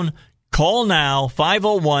phone. Call now,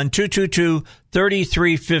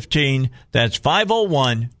 501-222-3315. That's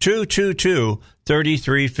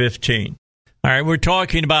 501-222-3315. All right, we're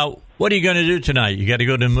talking about what are you going to do tonight? You got to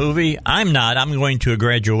go to a movie? I'm not. I'm going to a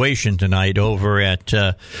graduation tonight over at,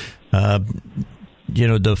 the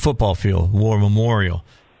football field, War Memorial.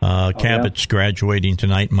 Cabot's graduating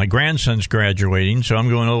tonight. My grandson's graduating, so I'm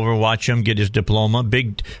going over to watch him get his diploma.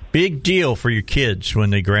 Big deal for your kids when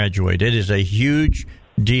they graduate. It is a huge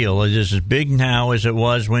deal. It is as big now as it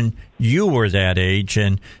was when you were that age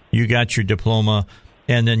and you got your diploma,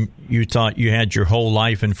 and then you thought you had your whole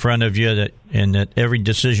life in front of you, that every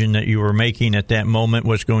decision that you were making at that moment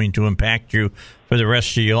was going to impact you for the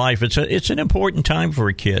rest of your life. It's an important time for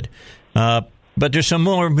a kid. But there's some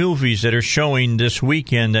more movies that are showing this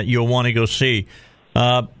weekend that you'll want to go see.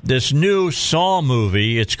 This new Saw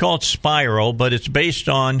movie, it's called Spiral, but it's based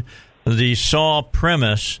on the Saw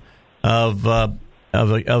premise of a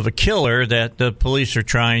killer that the police are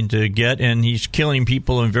trying to get, and he's killing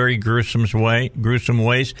people in very gruesome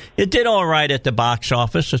ways. It did all right at the box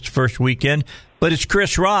office its first weekend, but it's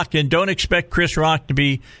Chris Rock, and don't expect Chris Rock to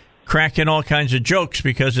be cracking all kinds of jokes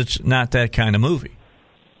because it's not that kind of movie.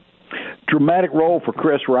 Dramatic role for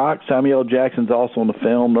Chris Rock. Samuel L. Jackson's also in the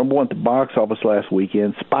film. Number one at the box office last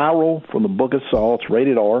weekend. Spiral from the Book of Saw. It's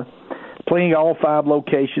rated R. Playing all 5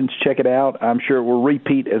 locations. Check it out. I'm sure it will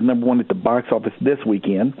repeat as number one at the box office this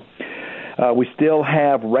weekend. We still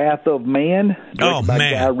have Wrath of Man. By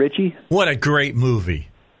Guy Ritchie. What a great movie.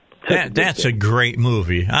 That's a great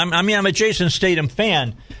movie. I'm a Jason Statham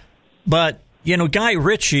fan, but, Guy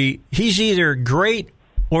Ritchie, he's either great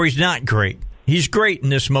or he's not great. He's great in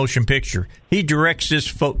this motion picture. He directs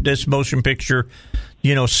this motion picture,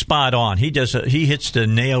 spot on. He hits the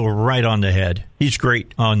nail right on the head. He's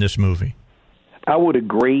great on this movie. I would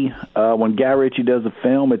agree. When Guy Ritchie does a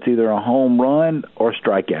film, it's either a home run or a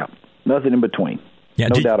strikeout. Nothing in between. Yeah,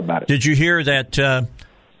 no doubt about it. Did you hear that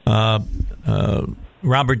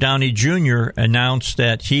Robert Downey Jr. announced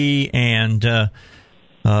that he and them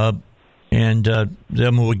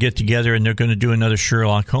will get together and they're going to do another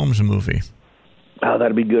Sherlock Holmes movie? Oh,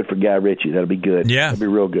 that'll be good for Guy Ritchie. That'll be good. Yeah. That'll be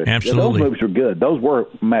real good. Absolutely. Yeah, those movies were good. Those were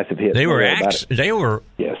massive hits. They were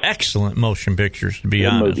excellent motion pictures, to be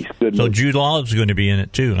honest. Good so movies. Jude Law is going to be in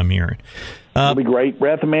it, too, I'm hearing. It'll be great.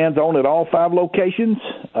 Wrath of Man's on at all 5 locations.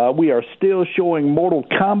 We are still showing Mortal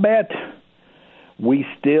Kombat. We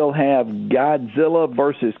still have Godzilla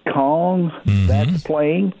versus Kong. Mm-hmm. That's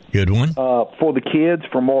playing. Good one. For the kids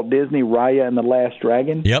from Walt Disney, Raya and the Last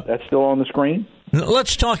Dragon. Yep. That's still on the screen.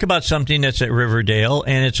 Let's talk about something that's at Riverdale,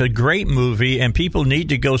 and it's a great movie, and people need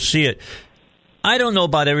to go see it. I don't know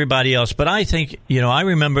about everybody else, but I think, I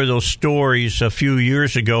remember those stories a few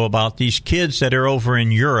years ago about these kids that are over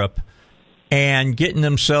in Europe and getting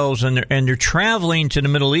themselves, and they're traveling to the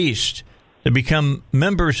Middle East to become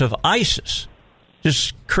members of ISIS.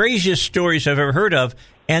 Just craziest stories I've ever heard of,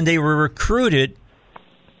 and they were recruited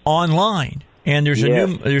online. And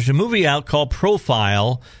there's a movie out called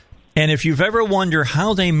Profile. And if you've ever wondered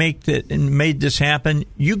how they made this happen,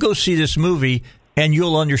 you go see this movie, and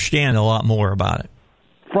you'll understand a lot more about it.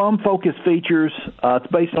 From Focus Features, it's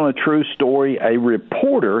based on a true story. A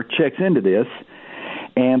reporter checks into this,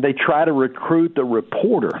 and they try to recruit the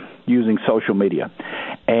reporter using social media.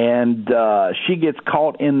 And she gets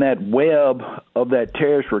caught in that web of that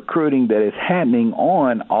terrorist recruiting that is happening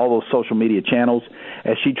on all those social media channels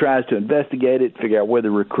as she tries to investigate it, figure out where the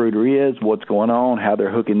recruiter is, what's going on, how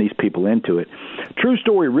they're hooking these people into it. True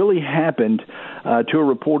story really happened to a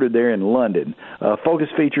reporter there in London. Focus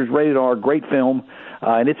Features, rated R, great film,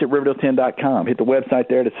 and it's at Riverdale10.com. Hit the website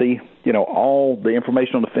there to see, all the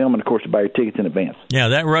information on the film and, of course, to buy your tickets in advance. Yeah,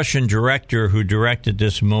 that Russian director who directed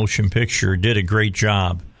this motion picture did a great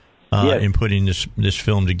job in putting this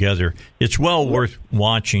film together. It's well worth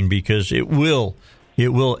watching because it will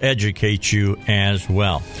educate you as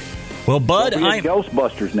well. Well, Bud,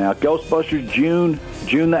 Ghostbusters now. Ghostbusters June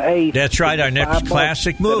the 8th. That's right, our next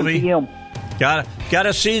classic movie.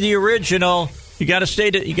 Gotta see the original. You gotta see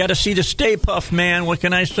the Stay Puft Man. What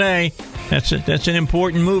can I say? That's an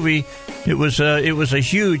important movie. It was a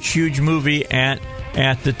huge movie at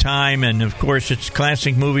the time, and of course it's a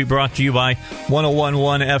classic movie brought to you by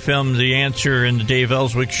 101.1 FM The Answer and the Dave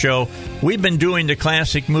Elswick Show. We've been doing the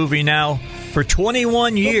classic movie now for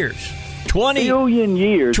 21 years. 20 billion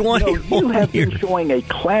years. 21 you have years. been showing a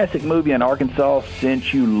classic movie in Arkansas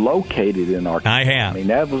since you located in Arkansas. I have.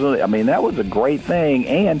 That was a great thing.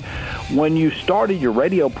 And when you started your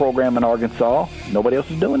radio program in Arkansas, nobody else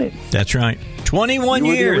was doing it. That's right. 21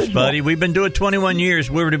 You were the years, original. buddy. We've been doing 21 years.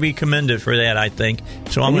 We were to be commended for that, I think.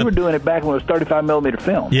 So You were doing it back when it was 35 millimeter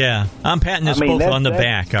film. Yeah, I'm patting us both on the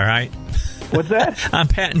back. All right. What's that? I'm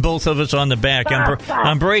patting both of us on the back.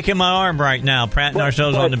 I'm breaking my arm right now, patting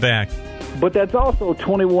ourselves on the back. But that's also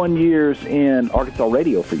 21 years in Arkansas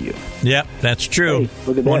radio for you. Yep, that's true. Hey,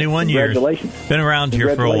 look at that. 21 years. Congratulations. Been around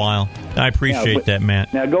here for a while. I appreciate that,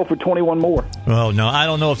 Matt. Now go for 21 more. Oh, no, I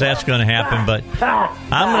don't know if that's going to happen, but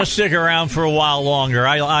I'm going to stick around for a while longer.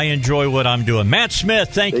 I enjoy what I'm doing. Matt Smith,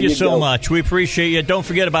 thank you so much. We appreciate you. Don't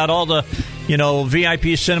forget about all the,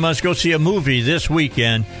 VIP cinemas. Go see a movie this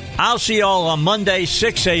weekend. I'll see you all on Monday,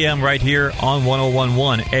 6 a.m. right here on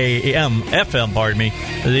 101.1 AM,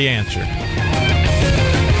 FM, The Answer.